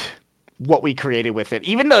loved what we created with it.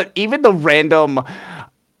 Even the random,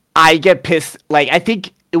 I get pissed. Like, I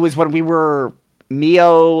think it was when we were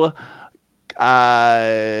Mio,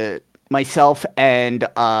 myself, and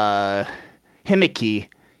Himiko,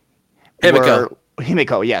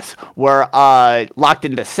 yes, were locked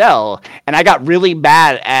in the cell, and I got really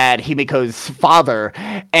mad at Himiko's father,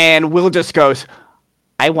 and Will just goes,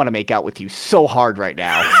 I want to make out with you so hard right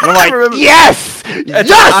now. And I'm like, yes!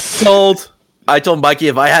 Yes! I told Mikey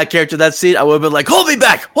if I had a character in that scene, I would have been like, hold me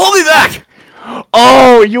back! Hold me back!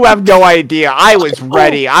 Oh, you have no idea. I was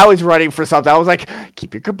ready. I was ready for something. I was like,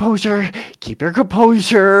 keep your composure. Keep your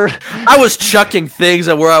composure. I was chucking things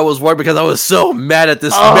at where I was worried because I was so mad at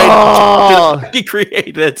this man he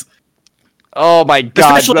created. Oh my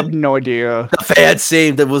god, especially, you have no idea. The fan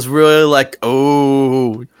scene that was really like,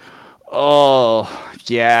 oh,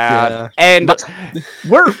 yeah. And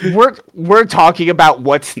we're talking about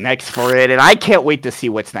what's next for it, and I can't wait to see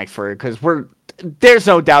what's next for it because there's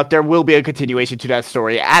no doubt there will be a continuation to that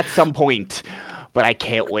story at some point, but I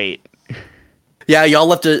can't wait. Yeah, y'all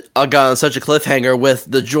left it on such a cliffhanger with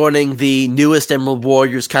the joining the newest Emerald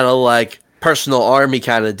Warriors kind of like personal army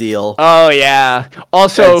kind of deal. Oh yeah.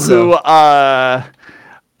 Also,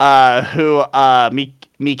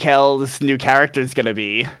 Mikhail's new character is gonna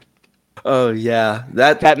be. Oh yeah,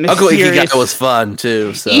 that mysterious Uncle Ikigai was fun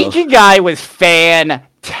too. So Ikigai was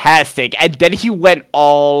fantastic, and then he went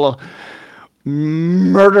all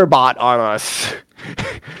murderbot on us. He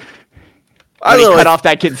cut off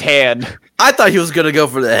that kid's hand. I thought he was gonna go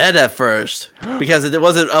for the head at first because it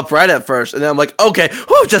wasn't upright at first, and then I'm like, okay,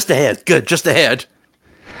 whew, just a hand, good, just a hand.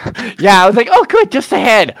 Yeah, I was like, oh, good, just a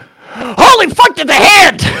hand. Holy fuck, just a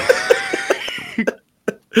hand!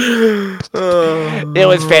 It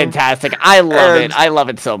was fantastic. I love it. I love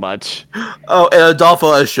it so much. Oh, and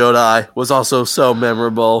Adolfo as Shodai was also so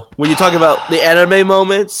memorable. When you talk about the anime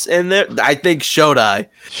moments in there, I think Shodai.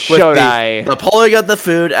 The pulling of the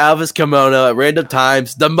food out of his kimono at random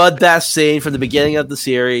times, the mud bath scene from the beginning of the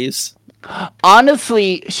series.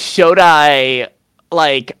 Honestly, Shodai,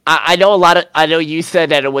 like, I know you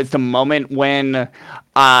said that it was the moment when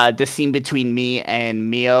the scene between me and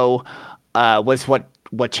Mio was what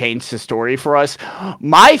changed the story for us.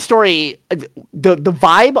 My story, the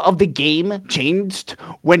vibe of the game changed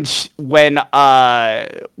when Shodai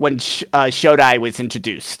was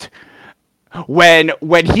introduced. When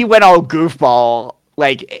he went all goofball,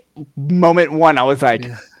 like moment one, I was like,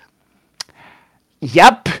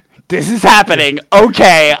 yep, this is happening.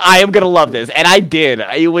 Okay, I am gonna love this, and I did.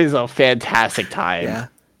 It was a fantastic time. Yeah.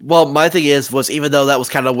 Well, my thing was even though that was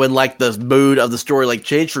kind of when like the mood of the story like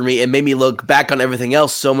changed for me, it made me look back on everything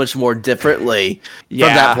else so much more differently from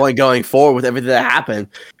that point going forward with everything that happened.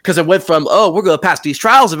 Because it went from, oh, we're going to pass these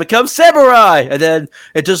trials and become samurai, and then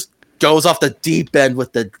it just goes off the deep end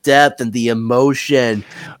with the depth and the emotion,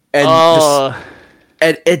 and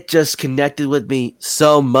it just connected with me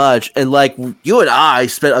so much. And like you and I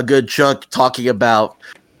spent a good chunk talking about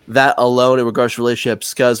that alone in regards to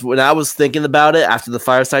relationships, because when I was thinking about it after the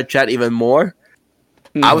fireside chat even more,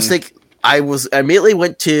 I immediately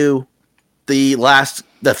went to the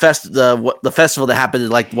festival that happened in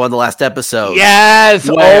like one of the last episodes. Yes.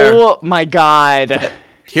 Oh my god.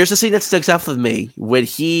 Here's the scene that sticks out with me when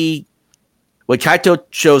Kaito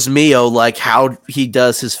shows Mio like how he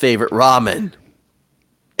does his favorite ramen,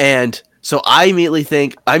 and so I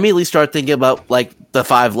immediately start thinking about like the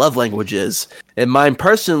 5 love languages, and mine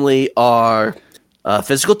personally are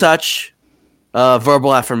physical touch,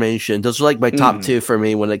 verbal affirmation. Those are like my top 2 for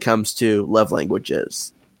me when it comes to love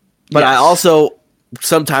languages. But I also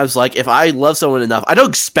sometimes, like, if I love someone enough, I don't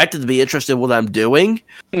expect them to be interested in what I'm doing.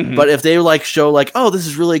 But if they like show like, oh, this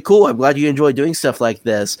is really cool, I'm glad you enjoy doing stuff like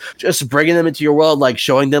this, just bringing them into your world, like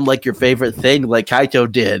showing them like your favorite thing, like Kaito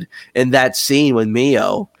did in that scene with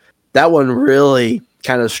Mio. That one really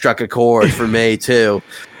kind of struck a chord for me too.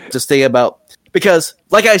 Just thinking about, because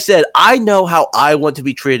like I said, I know how I want to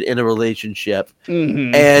be treated in a relationship.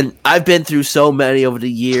 And I've been through so many over the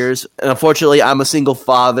years. And unfortunately, I'm a single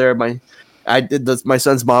father. My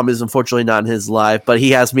son's mom is unfortunately not in his life, but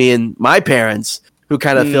he has me and my parents who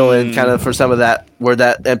kind of fill in kind of for some of that, where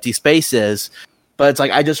that empty space is. But it's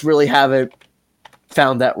like, I just really haven't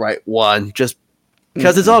found that right one. Just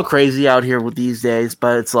because it's all crazy out here with these days.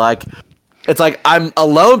 But it's like I'm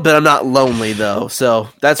alone, but I'm not lonely though. So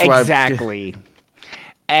that's where exactly.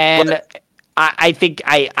 And I think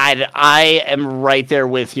I am right there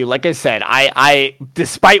with you. Like I said, I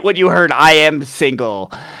despite what you heard, I am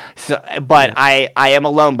single. So, but I am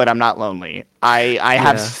alone, but I'm not lonely. I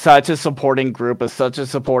have such a supporting group, such a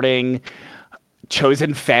supporting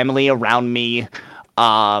chosen family around me.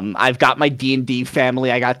 I've got my D&D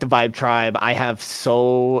family. I got the Vibe Tribe. I have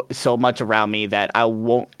so much around me that I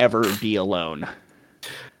won't ever be alone.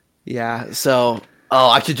 Yeah. So,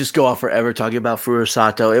 I could just go on forever talking about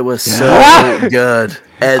Furusato. It was so good.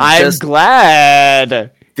 And I'm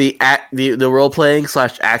glad. The role playing /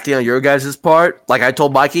 acting on your guys' part, like I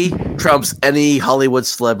told Mikey, trumps any Hollywood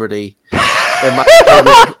celebrity. And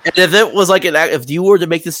if it was like if you were to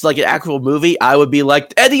make this like an actual movie, I would be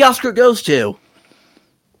like, and the Oscar goes to.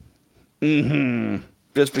 Mm-hmm.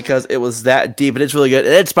 Just because it was that deep, and it's really good.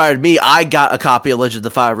 It inspired me. I got a copy of Legend of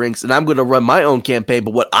the Five Rings, and I'm going to run my own campaign.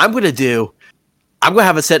 But what I'm going to do, I'm going to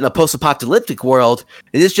have it set in a post-apocalyptic world,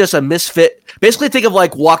 and it's just a misfit. Basically, think of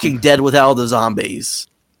like Walking Dead without all the zombies.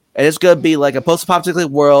 And it's going to be like a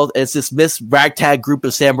post-apocalyptic world, and it's this ragtag group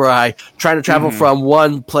of samurai trying to travel from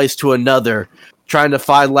one place to another, trying to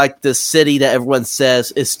find like the city that everyone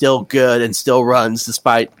says is still good and still runs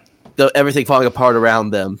despite everything falling apart around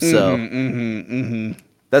them. So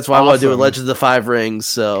that's why I want to do a Legend of the Five Rings.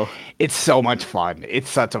 So it's so much fun. It's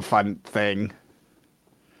such a fun thing.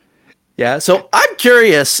 Yeah. So I'm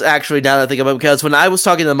curious, actually, now that I think about it, because when I was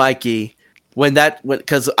talking to Mikey,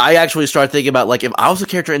 because I actually started thinking about like if I was a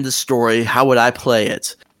character in this story, how would I play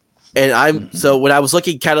it? And so when I was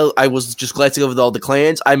looking, I was just glancing over all the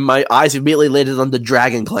clans. My eyes immediately landed on the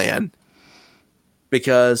Dragon Clan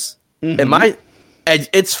because and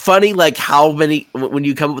it's funny, like how many when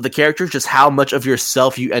you come up with the characters, just how much of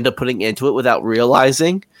yourself you end up putting into it without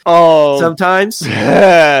realizing. Oh, sometimes.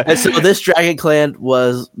 And so this Dragon Clan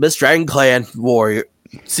warrior,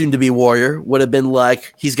 soon to be warrior, would have been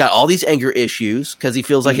like he's got all these anger issues because he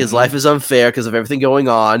feels like his life is unfair because of everything going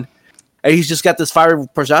on, and he's just got this fiery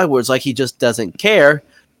personality where it's like he just doesn't care.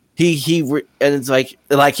 And it's like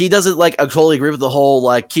he doesn't like totally agree with the whole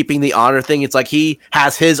like keeping the honor thing. It's like he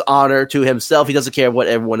has his honor to himself. He doesn't care what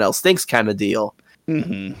everyone else thinks, kind of deal.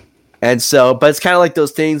 And so, but it's kind of like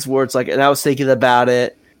those things where it's like, and I was thinking about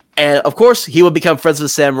it, and of course he would become friends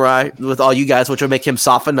with Samurai with all you guys, which would make him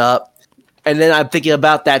soften up. And then I'm thinking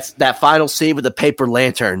about that final scene with the paper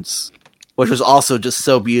lanterns, which was also just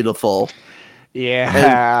so beautiful.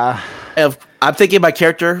 Yeah. And I'm thinking my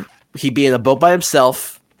character, he'd be in a boat by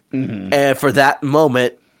himself. And for that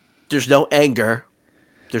moment, there's no anger,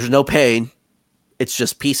 there's no pain, it's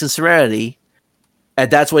just peace and serenity,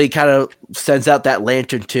 and that's what he kind of sends out that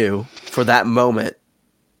lantern to for that moment.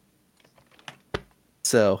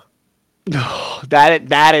 So,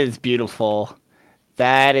 that is beautiful.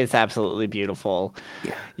 That is absolutely beautiful.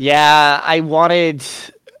 Yeah, I wanted,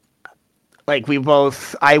 like I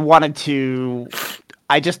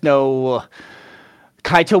just know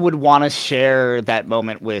Kaito would want to share that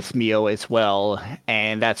moment with Mio as well,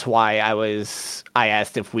 and that's why I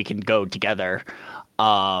asked if we can go together,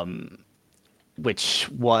 which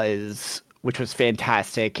was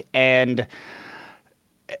fantastic, and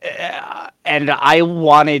I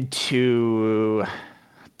wanted to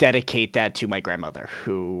dedicate that to my grandmother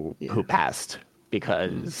who passed,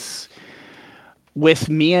 because with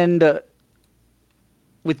me and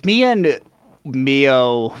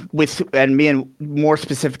Mio, and me and more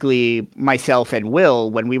specifically myself and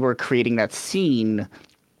Will, when we were creating that scene,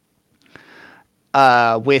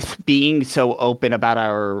 with being so open about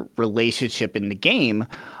our relationship in the game,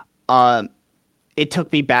 it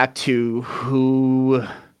took me back to who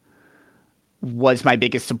was my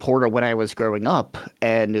biggest supporter when I was growing up,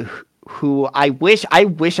 and who I wish I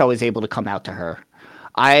was able to come out to her.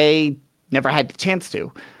 I never had the chance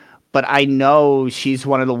to. But I know she's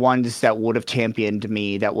one of the ones that would have championed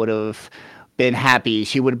me, that would have been happy.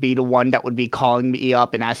 She would be the one that would be calling me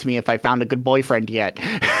up and asking me if I found a good boyfriend yet.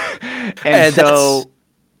 and so,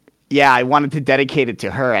 yeah, I wanted to dedicate it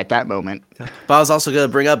to her at that moment. But I was also going to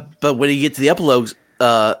bring up, but when you get to the epilogue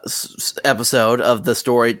episode of the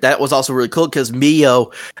story, that was also really cool because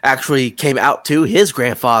Mio actually came out to his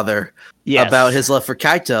grandfather about his love for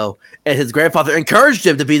Kaito, and his grandfather encouraged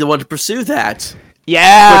him to be the one to pursue that.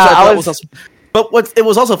 Yeah, but it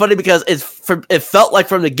was also funny because it felt like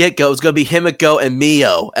from the get-go it was going to be Himiko and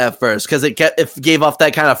Mio at first, because it gave off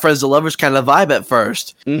that kind of friends to lovers kind of vibe at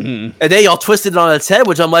first. And they all twisted it on its head,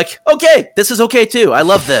 which I'm like, okay, this is okay too. I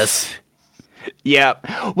love this. Yeah.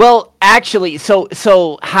 Well, actually, so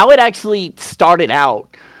how it actually started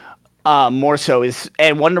out more so is,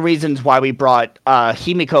 and one of the reasons why we brought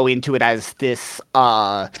Himiko into it as this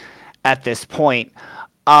at this point.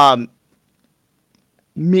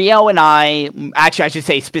 Mio and I should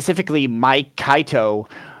say specifically Mike Kaito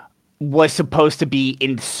was supposed to be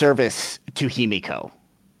in service to Himiko.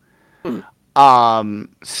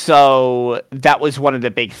 So that was one of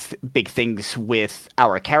the big things with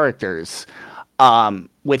our characters.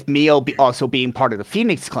 With Mio also being part of the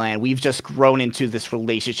Phoenix Clan, we've just grown into this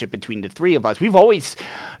relationship between the three of us. We've always,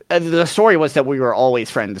 the story was that we were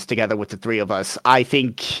always friends together with the three of us. I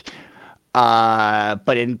think,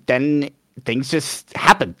 then things just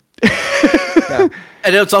happened. Yeah.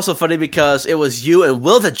 And it's also funny because it was you and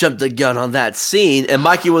Will that jumped the gun on that scene, and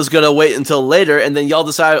Mikey was going to wait until later, and then y'all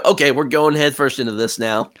decided, okay, we're going head first into this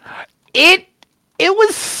now. It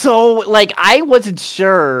was so, like, I wasn't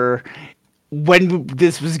sure when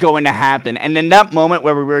this was going to happen. And in that moment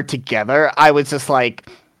where we were together, I was just like,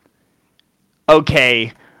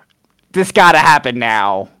 okay, this got to happen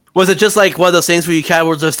now. Was it just like one of those things where you kind of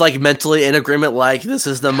were just like mentally in agreement, like this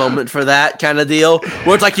is the moment for that kind of deal?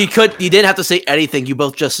 Where it's like you didn't have to say anything, you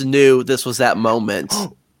both just knew this was that moment.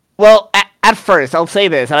 Well, at first, I'll say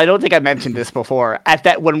this, and I don't think I mentioned this before.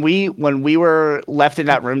 When we were left in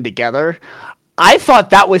that room together, I thought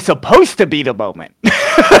that was supposed to be the moment.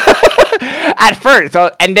 At first,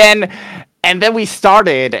 and then we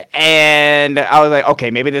started, and I was like,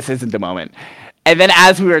 okay, maybe this isn't the moment. And then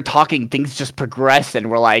as we were talking, things just progressed, and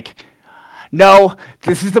we're like, no,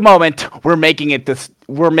 this is the moment. We're making this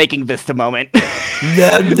the moment. And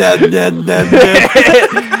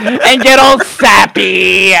get all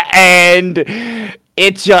sappy, and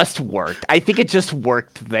it just worked. I think it just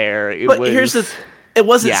worked there. It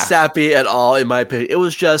wasn't sappy at all, in my opinion. It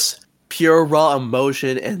was just pure raw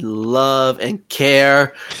emotion and love and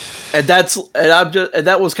care. And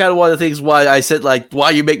that was kind of one of the things why I said, like, why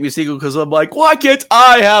you make me single, because I'm like, why can't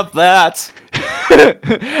I have that?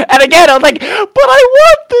 And again, I'm like, but I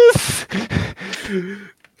want this.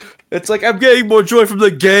 It's like I'm getting more joy from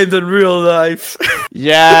the game than real life.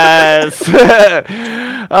 Yes.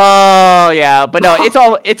 Oh yeah, but no,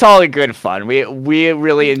 it's all in good fun. We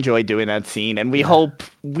really enjoy doing that scene, and we hope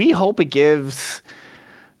it gives.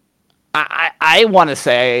 I want to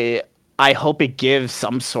say, I hope it gives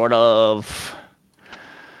some sort of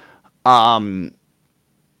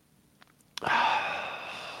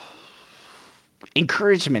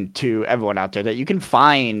encouragement to everyone out there that you can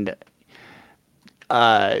find.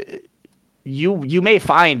 You may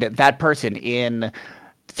find that person in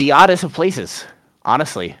the oddest of places.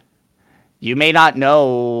 Honestly, you may not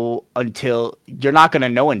know you're not going to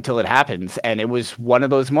know until it happens. And it was one of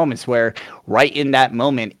those moments where right in that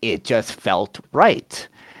moment, it just felt right.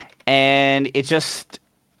 And it just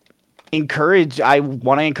I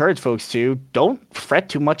want to encourage folks to don't fret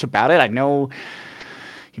too much about it. I know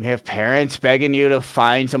you may have parents begging you to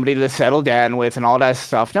find somebody to settle down with and all that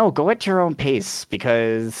stuff. No, go at your own pace,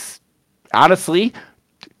 because honestly,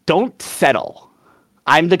 don't settle.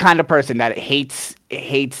 I'm the kind of person that hates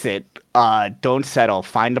it. Don't settle.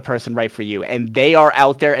 Find the person right for you. And they are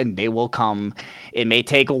out there, and they will come. It may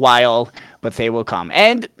take a while, but they will come.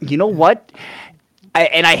 And you know what?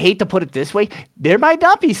 I hate to put it this way, there might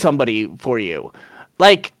not be somebody for you.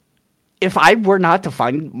 Like, if I were not to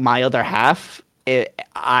find my other half,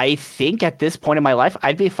 I think at this point in my life,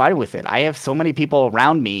 I'd be fine with it. I have so many people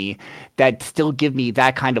around me that still give me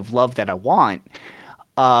that kind of love that I want,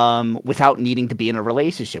 without needing to be in a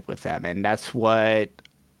relationship with them. And that's what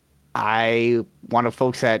I want to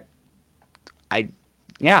folks that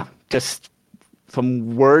just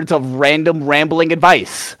some words of random rambling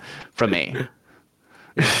advice from me.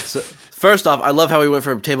 So, first off, I love how we went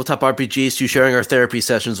from tabletop RPGs to sharing our therapy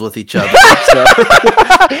sessions with each other. So.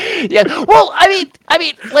 Yeah. Well, I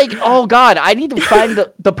mean, like, oh God, I need to find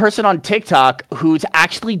the person on TikTok who's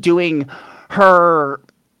actually doing her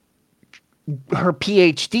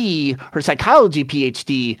PhD, her psychology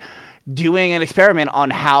PhD, doing an experiment on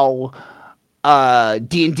how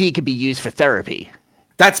D&D could be used for therapy.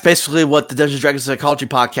 That's basically what the Dungeons & Dragons Psychology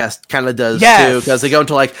podcast kind of does, yes, too, because they go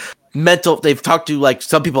into, like, they've talked to, like,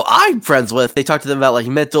 some people I'm friends with, they talk to them about, like,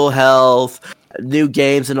 mental health, new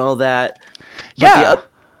games, and all that. Yeah.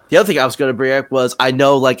 But the other thing I was going to bring up was, I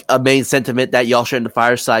know, like, a main sentiment that y'all shared in the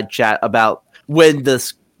Fireside chat about when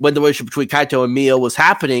the relationship between Kaito and Mio was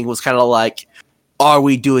happening was kind of like, are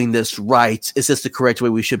we doing this right? Is this the correct way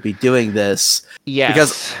we should be doing this? Yes.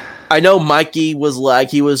 Because I know Mikey was like,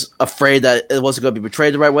 he was afraid that it wasn't going to be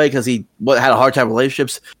portrayed the right way because he had a hard time with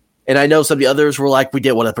relationships. And I know some of the others were like, we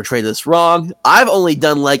didn't want to portray this wrong. I've only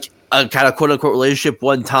done like a kind of quote unquote relationship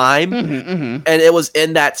one time, Mm-hmm. and it was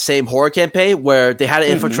in that same horror campaign where they had to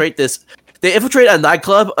infiltrate this. They infiltrate a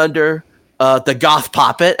nightclub under the Goth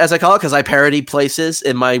Poppet, as I call it, because I parody places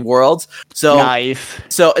in my worlds. So Nice.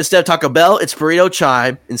 So instead of Taco Bell, it's Burrito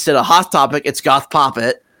Chime. Instead of Hot Topic, it's Goth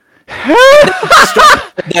Poppet.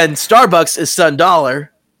 Then Starbucks is Sun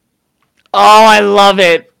Dollar. Oh, I love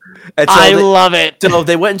it. And so I love it. So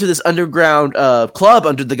they went into this underground club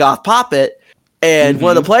under the Goth Poppet, and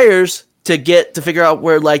one of the players to figure out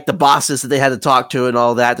where like the bosses that they had to talk to and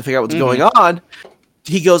all that to figure out what's going on,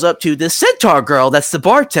 he goes up to this centaur girl that's the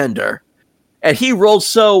bartender. And he rolled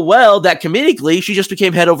so well that comedically, she just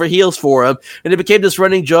became head over heels for him. And it became this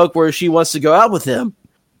running joke where she wants to go out with him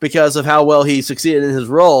because of how well he succeeded in his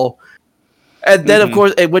role. And then, of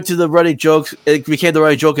course, it went to the running joke. It became the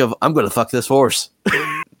running joke of, I'm going to fuck this horse.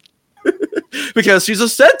 Because she's a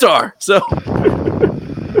centaur. So,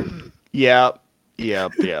 Yep.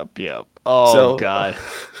 Oh, God.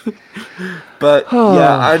 But,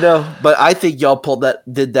 yeah, I know. But I think y'all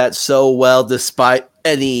did that so well despite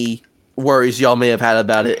any worries y'all may have had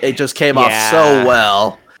about it. It just came off so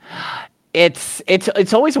well.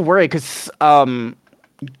 It's always a worry because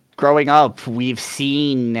growing up, we've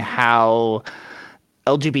seen how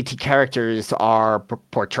LGBT characters are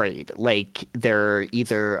portrayed. Like they're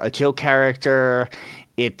either a joke character.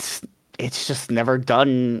 It's just never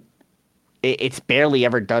done. It's barely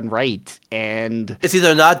ever done right, and it's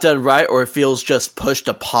either not done right or it feels just pushed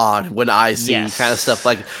upon. When I see kind of stuff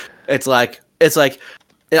like it's like.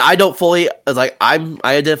 And I don't fully like. I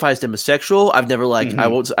identify as demisexual. I've never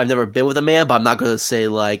I've never been with a man, but I'm not going to say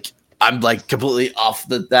like I'm like completely off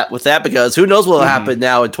with that because who knows what will happen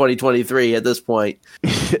now in 2023 at this point.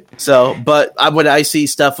 So, but when I see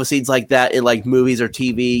stuff with scenes like that in like movies or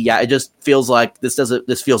TV, it just feels like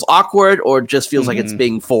this feels awkward or just feels like it's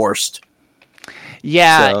being forced.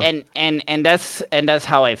 Yeah, so. and that's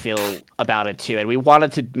how I feel about it too. And we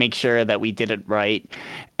wanted to make sure that we did it right,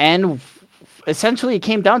 and essentially it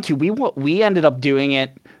came down to we ended up doing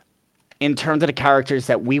it in terms of the characters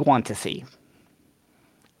that we want to see,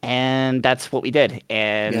 and that's what we did.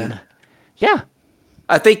 And yeah.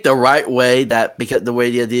 I think the right way because the way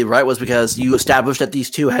you did it right was because you established that these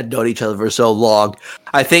two had known each other for so long.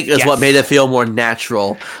 I think is what made it feel more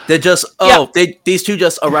natural. They just these two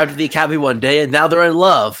just arrived at the academy one day and now they're in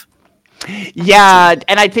love. Yeah,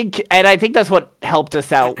 and I think that's what helped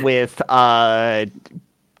us out with going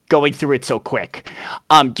through it so quick.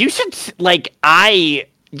 You should see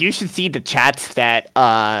the chats that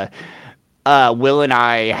Will and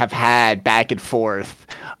I have had back and forth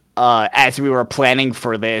as we were planning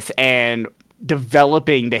for this and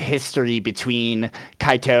developing the history between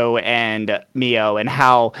Kaito and Mio, and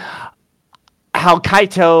how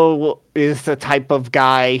Kaito is the type of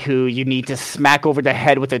guy who you need to smack over the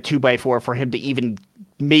head with a 2x4 for him to even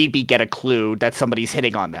maybe get a clue that somebody's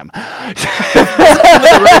hitting on them.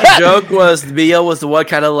 The joke was Mio was the one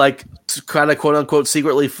kind of quote unquote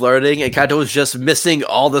secretly flirting, and Kaito was just missing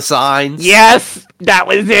all the signs. Yes, that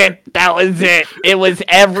was it. It was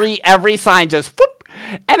every sign just whoop.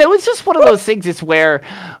 And it was just one of those things. It's where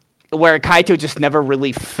Kaito just never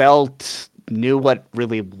really knew what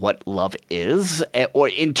love is, or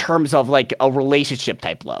in terms of like a relationship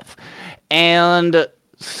type love. And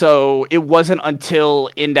so it wasn't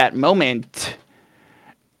until in that moment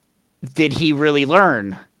did he really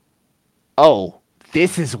learn, oh,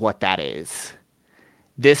 this is what that is.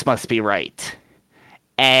 This must be right.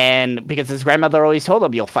 And because his grandmother always told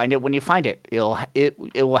him, you'll find it when you find it. It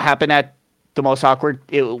will happen at the most awkward.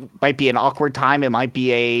 It might be an awkward time. It might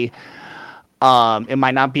be it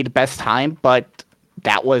might not be the best time, but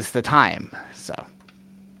that was the time. So,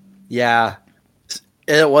 yeah,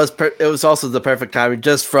 it was also the perfect timing,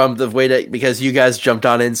 just from the way that because you guys jumped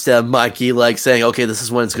on instead of Mikey like saying, okay, this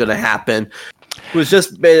is when it's going to happen. It was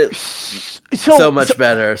just made it so much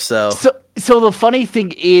better. So the funny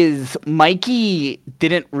thing is, Mikey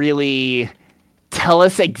didn't really tell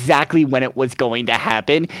us exactly when it was going to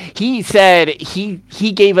happen. He said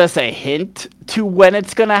he gave us a hint to when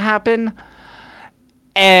it's going to happen,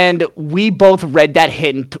 and we both read that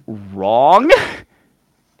hint wrong.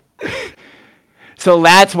 So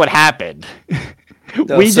that's what happened.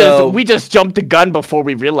 We just jumped the gun before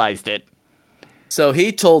we realized it. So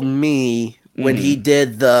he told me when I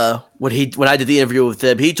did the interview with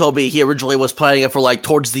him, he told me he originally was planning it for like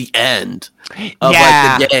towards the end of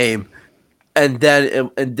like the game. And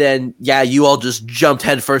then you all just jumped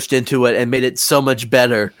headfirst into it and made it so much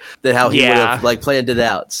better than how he would have like planned it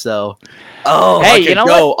out. So I could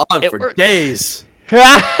go on for days.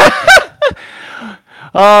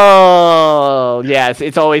 Oh, yes,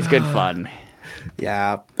 it's always good fun.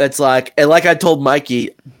 Yeah, it's like, and like I told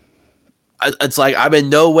Mikey, it's like I'm in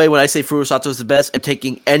no way when I say Furusato is the best, I'm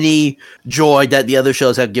taking any joy that the other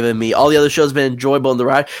shows have given me. All the other shows have been enjoyable in the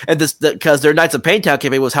ride, and this because their Knights of Paintown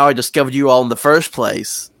campaign was how I discovered you all in the first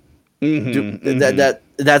place.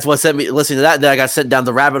 That's what sent me listening to that. Then I got sent down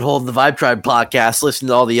the rabbit hole of the Vibe Tribe podcast, listening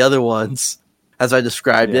to all the other ones as I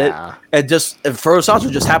described it, and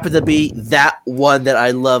Furusato just happened to be that one that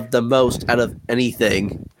I loved the most out of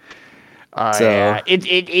anything. Yeah,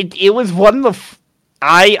 it was one of the.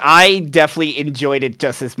 I definitely enjoyed it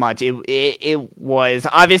just as much. It was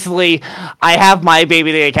obviously I have My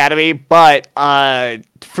Baby the Academy, but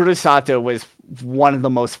Furusato was one of the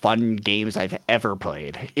most fun games I've ever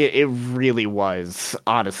played. It really was,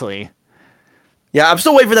 honestly. Yeah, I'm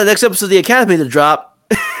still waiting for that next episode of the Academy to drop.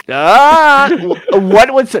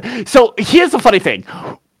 What was so? Here's the funny thing: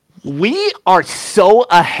 we are so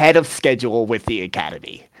ahead of schedule with the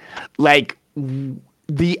Academy. Like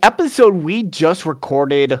the episode we just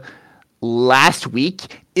recorded last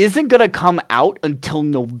week isn't gonna come out until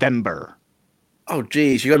November. Oh,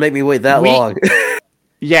 geez, you're gonna make me wait that long.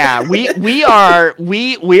 Yeah, we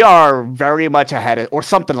are very much ahead of, or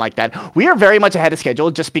something like that. We are very much ahead of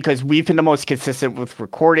schedule just because we've been the most consistent with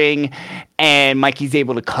recording, and Mikey's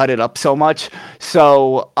able to cut it up so much.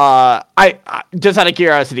 So, I just out of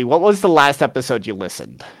curiosity, what was the last episode you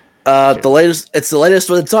listened? The latest. It's the latest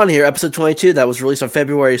one that's on here, episode 22, that was released on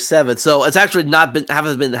February 7th. So it's actually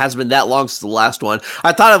hasn't been that long since the last one.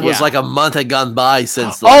 I thought it was like a month had gone by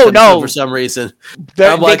since. For some reason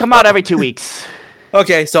they come out every 2 weeks.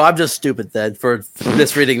 Okay, so I'm just stupid then for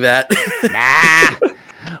misreading that.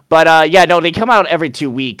 Nah. But yeah, no, they come out every 2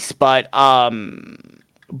 weeks, but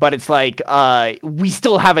it's like we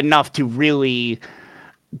still have enough to really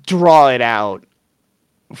draw it out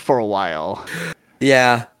for a while.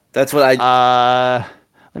 Yeah, that's what I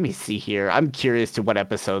let me see here. I'm curious to what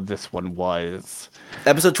episode this one was.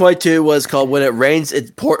 Episode 22 was called When It Rains in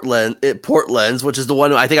Portlands, which is the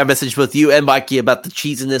one I think I messaged both you and Mikey about the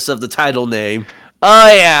cheesiness of the title name.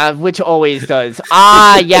 Oh, yeah, which always does.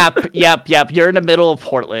 Yep. You're in the middle of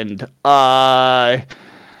Portland.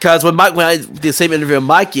 Because when I did the same interview with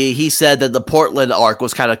Mikey, he said that the Portland arc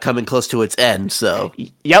was kind of coming close to its end, so.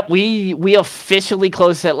 Yep, we officially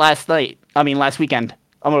closed it last weekend.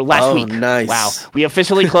 Last week. Nice. Wow. We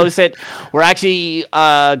officially closed it. We're actually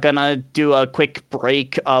gonna do a quick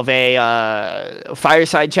break of a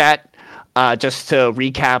fireside chat just to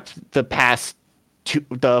recap the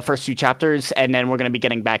first two chapters, and then we're going to be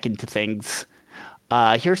getting back into things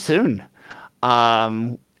here soon.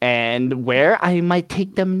 And where I might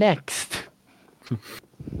take them next. I'm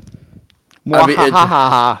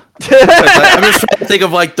just trying to think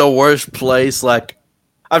of like the worst place. Like,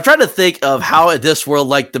 I'm trying to think of how in this world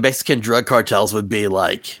like the Mexican drug cartels would be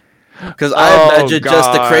like. Because I imagine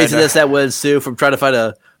just the craziness that would ensue from trying to find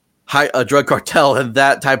a drug cartel in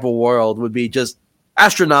that type of world would be just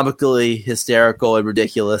astronomically hysterical and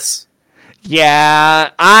ridiculous. Yeah,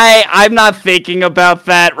 I'm not thinking about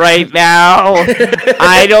that right now.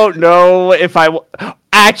 I don't know if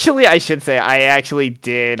actually, I should say I actually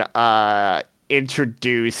did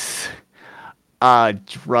introduce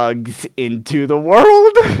drugs into the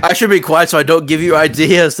world. I should be quiet so I don't give you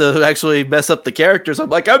ideas to actually mess up the characters. I'm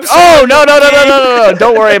like, I'm sorry. Oh, no.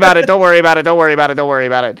 Don't worry about it.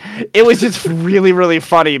 It was just really, really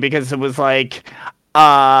funny because it was like,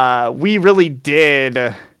 we really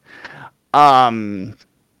did end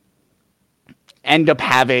up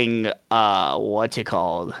having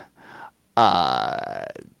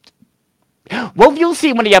well, you'll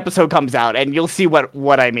see when the episode comes out, and you'll see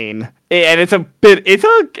what I mean. And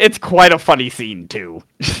it's quite a funny scene too.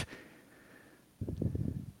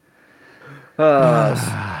 I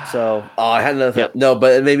had another no,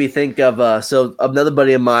 but it made me think of so another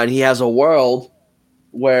buddy of mine. He has a world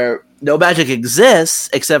where no magic exists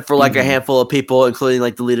except for like a handful of people, including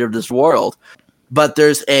like the leader of this world. But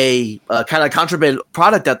there's a kind of contraband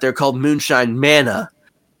product out there called moonshine mana.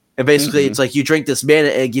 And basically it's like you drink this mana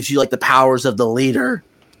and it gives you like the powers of the leader.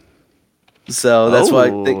 So that's why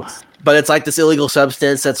I think. But it's like this illegal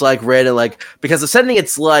substance that's like red and like, because the setting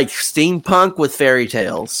it's like steampunk with fairy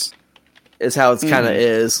tales is how it's kind of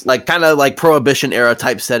is. Like kind of like Prohibition era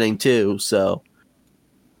type setting too. So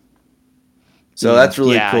that's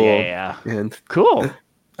really cool. Yeah. And, cool.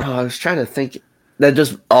 I was trying to think. I had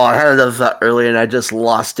another thought earlier, and I just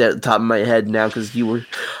lost it at the top of my head now because you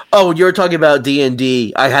were talking about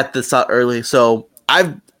D&D. I had this thought earlier. So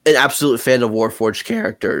I'm an absolute fan of Warforged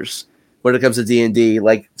characters when it comes to D&D.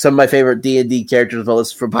 Like some of my favorite D&D characters I've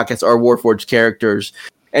listened for podcasts are Warforged characters.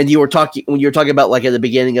 And when you were talking about like at the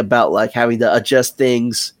beginning about like having to adjust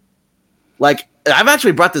things. Like I've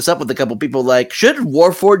actually brought this up with a couple people. Like, should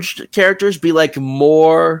Warforged characters be like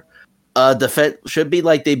more defense? Should be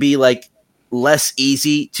like they be like less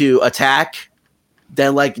easy to attack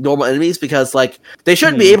than like normal enemies, because like they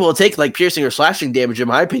shouldn't be able to take like piercing or slashing damage, in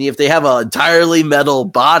my opinion, if they have an entirely metal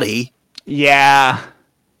body. Yeah.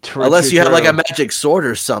 Unless you have like a magic sword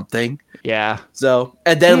or something. Yeah. So,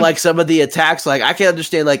 and then like some of the attacks, like I can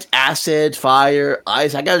understand like acid, fire,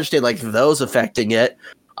 ice. I can understand like those affecting it.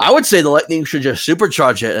 I would say the lightning should just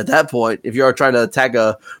supercharge it at that point. If you're trying to attack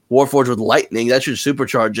a Warforged with lightning, that should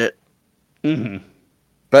supercharge it. Mm-hmm.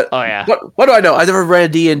 But what do I know? I've never ran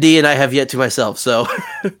D&D, and I have yet to myself. So,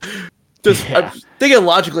 I'm thinking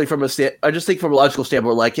logically I just think from a logical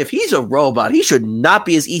standpoint, like if he's a robot, he should not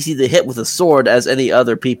be as easy to hit with a sword as any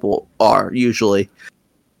other people are usually.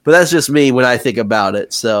 But that's just me when I think about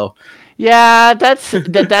it. So, yeah, that's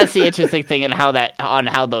the interesting thing in how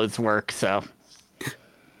those work. So,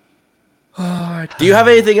 do you have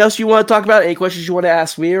anything else you want to talk about? Any questions you want to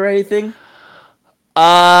ask me or anything?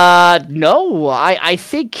 No, I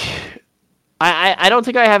think I don't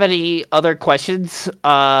think I have any other questions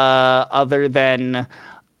other than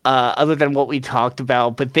what we talked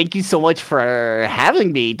about. But thank you so much for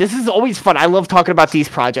having me. This is always fun. I love talking about these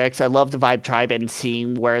projects. I love the Vibe Tribe and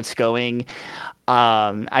seeing where it's going.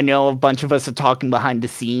 I know a bunch of us are talking behind the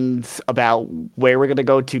scenes about where we're gonna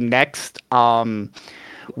go to next.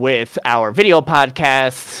 With our video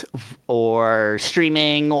podcasts or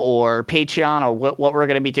streaming or Patreon or what we're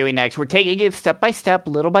going to be doing next. We're taking it step by step,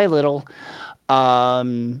 little by little,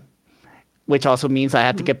 which also means I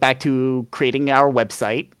have to get back to creating our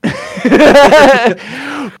website.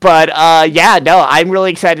 But I'm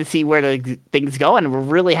really excited to see where the things go, and we're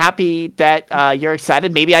really happy that you're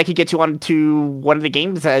excited. Maybe I could get you onto one of the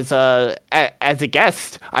games as a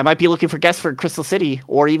guest. I might be looking for guests for Crystal City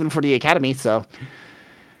or even for the Academy, so...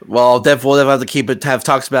 Well, definitely we'll have to have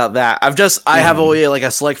talks about that. I have only like a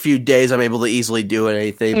select few days I'm able to easily do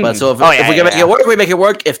anything. But so if we can make it work, we make it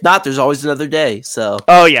work. If not, there's always another day. So.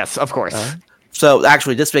 Oh yes, of course. So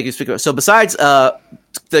actually, just making speak. So besides the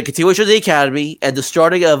continuation of the Academy and the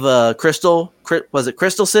starting of Crystal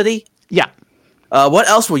City? Yeah. What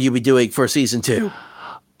else will you be doing for season 2?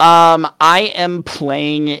 I am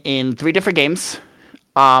playing in 3 different games.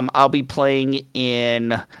 I'll be playing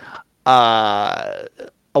in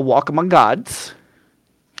A Walk Among Gods,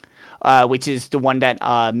 which is the one that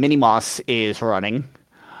Minimoss is running.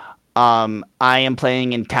 I am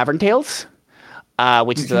playing in Tavern Tales,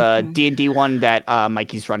 which is a D&D one that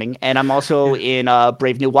Mikey's running, and I'm also in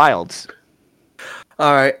Brave New Wilds.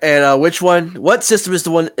 All right, and what system is the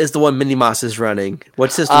one Minimoss is running?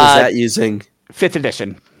 What system is that using? 5th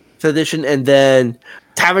edition. 5th edition, and then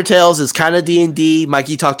Tavern Tales is kind of D&D.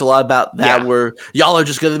 Mikey talked a lot about that, where y'all are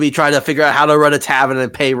just going to be trying to figure out how to run a tavern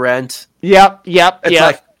and pay rent. Yep. It's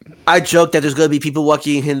like, I joke that there's going to be people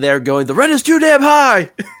walking in there going, the rent is too damn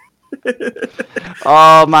high!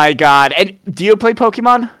 Oh my god. And do you play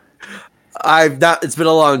Pokemon? I've not. It's been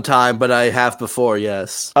a long time, but I have before.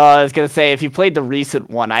 Yes. I was gonna say, if you played the recent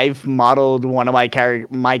one, I've modeled one of my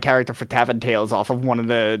character for Tavern Tales off of one of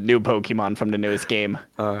the new Pokemon from the newest game.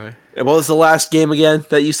 All right. And what was the last game again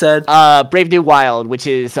that you said? Brave New Wild, which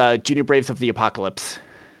is Junior Braves of the Apocalypse.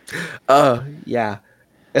 Yeah.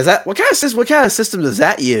 Is that what kind of system does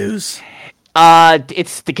that use?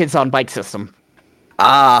 It's the Kids on Bike system.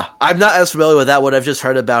 I'm not as familiar with that one. I've just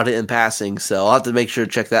heard about it in passing, so I'll have to make sure to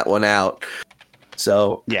check that one out.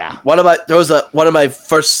 So yeah, one of my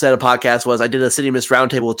first set of podcasts was I did a City of Mist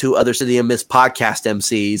roundtable with 2 other City of Mist podcast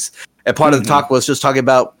MCs, and part of the talk was just talking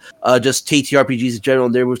about just TTRPGs in general.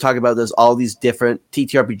 And there we were talking about all these different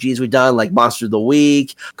TTRPGs we've done, like Monster of the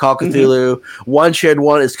Week, Call of Cthulhu. One shared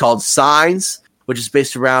one is called Signs, which is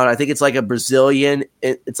based around, I think it's like a Brazilian.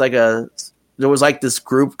 There was like this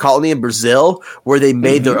group colony in Brazil where they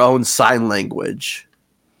made their own sign language.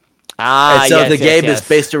 And so the game is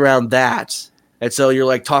based around that. And so you're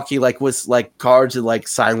like talking like with like cards and like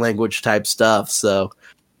sign language type stuff. So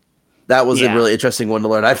that was a really interesting one to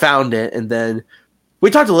learn. I found it. And then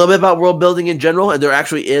we talked a little bit about world building in general. And there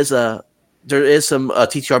actually is some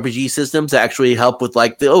TTRPG systems that actually help with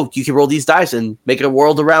like you can roll these dice and make a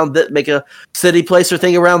world around that, make a city, place, or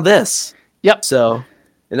thing around this. Yep. So.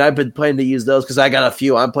 And I've been planning to use those because I got a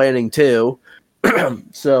few I'm planning too.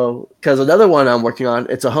 So, because another one I'm working on,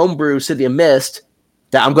 it's a homebrew City of Mist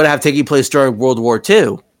that I'm going to have taking place during World War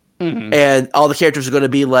II. And all the characters are going to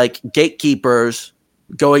be like gatekeepers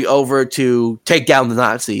going over to take down the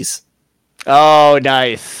Nazis. Oh,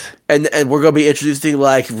 nice. And we're going to be introducing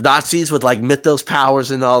like Nazis with like mythos powers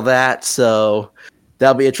and all that. So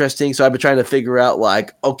that'll be interesting. So I've been trying to figure out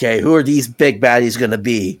like, okay, who are these big baddies going to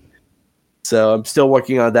be? So I'm still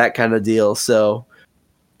working on that kind of deal. So,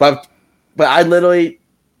 but I literally,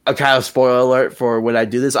 a kind of spoiler alert for when I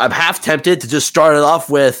do this. I'm half tempted to just start it off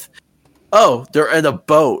with, oh, they're in a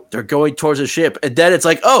boat. They're going towards a ship. And then it's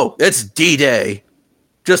like, oh, it's D-Day.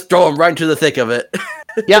 Just throw them right into the thick of it.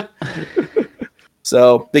 Yep.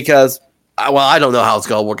 So, because, well, I don't know how it's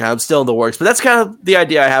going to work out. I'm still in the works. But that's kind of the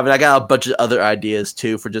idea I have. And I got a bunch of other ideas,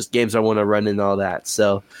 too, for just games I want to run and all that.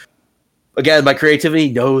 So, again, my creativity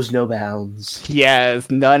knows no bounds. Yes,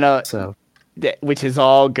 none of... So. Which is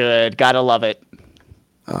all good. Gotta love it.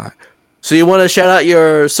 All right. So you want to shout out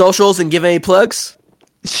your socials and give any plugs?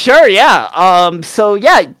 Sure, yeah. So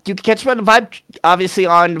yeah, you can catch me on the Vibe, obviously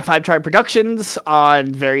on Vibe Tribe Productions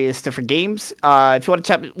on various different games. If you want to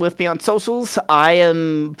chat with me on socials, I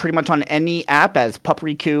am pretty much on any app as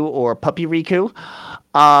Pupriku or Puppyriku.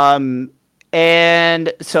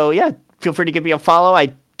 And so yeah, feel free to give me a follow.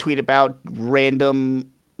 I tweet about randomness.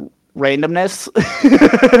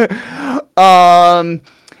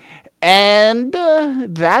 And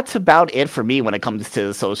that's about it for me when it comes to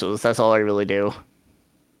the socials. That's all I really do.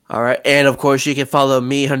 All right. And of course, you can follow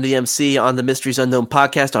me, Hunter the MC, on the Mysteries Unknown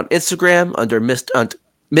podcast on Instagram under Mist-Unk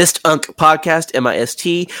Podcast,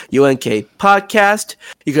 MISTUNK Podcast.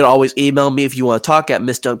 You can always email me if you want to talk at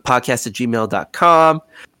mistunkpodcast@gmail.com.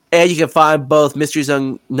 And you can find both Mysteries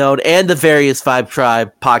Unknown and the various Vibe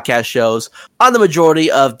Tribe podcast shows on the majority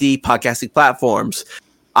of the podcasting platforms.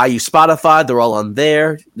 I use Spotify. They're all on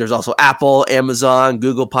there. There's also Apple, Amazon,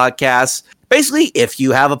 Google Podcasts. Basically, if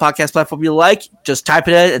you have a podcast platform you like, just type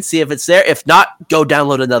it in and see if it's there. If not, go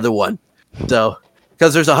download another one. So,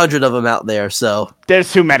 because there's 100 of them out there. So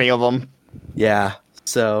there's too many of them. Yeah.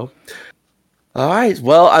 So, all right.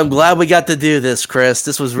 Well, I'm glad we got to do this, Chris.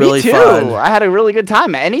 This was really fun. I had a really good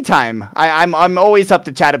time. Anytime. I'm always up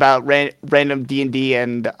to chat about random D&D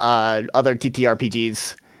and other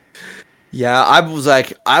TTRPGs. Yeah, I got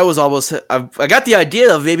the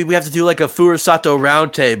idea of maybe we have to do like a Furusato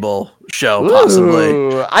roundtable show,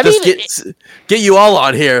 possibly. I mean, get you all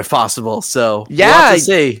on here if possible. So yeah, we'll have to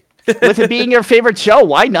see. With it being your favorite show,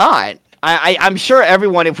 why not? I'm sure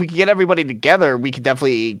everyone, if we could get everybody together, we could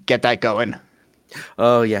definitely get that going.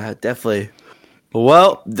 Oh yeah, definitely.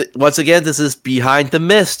 Well, once again, this is Behind the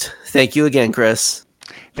Mist. Thank you again, Chris.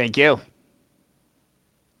 Thank you.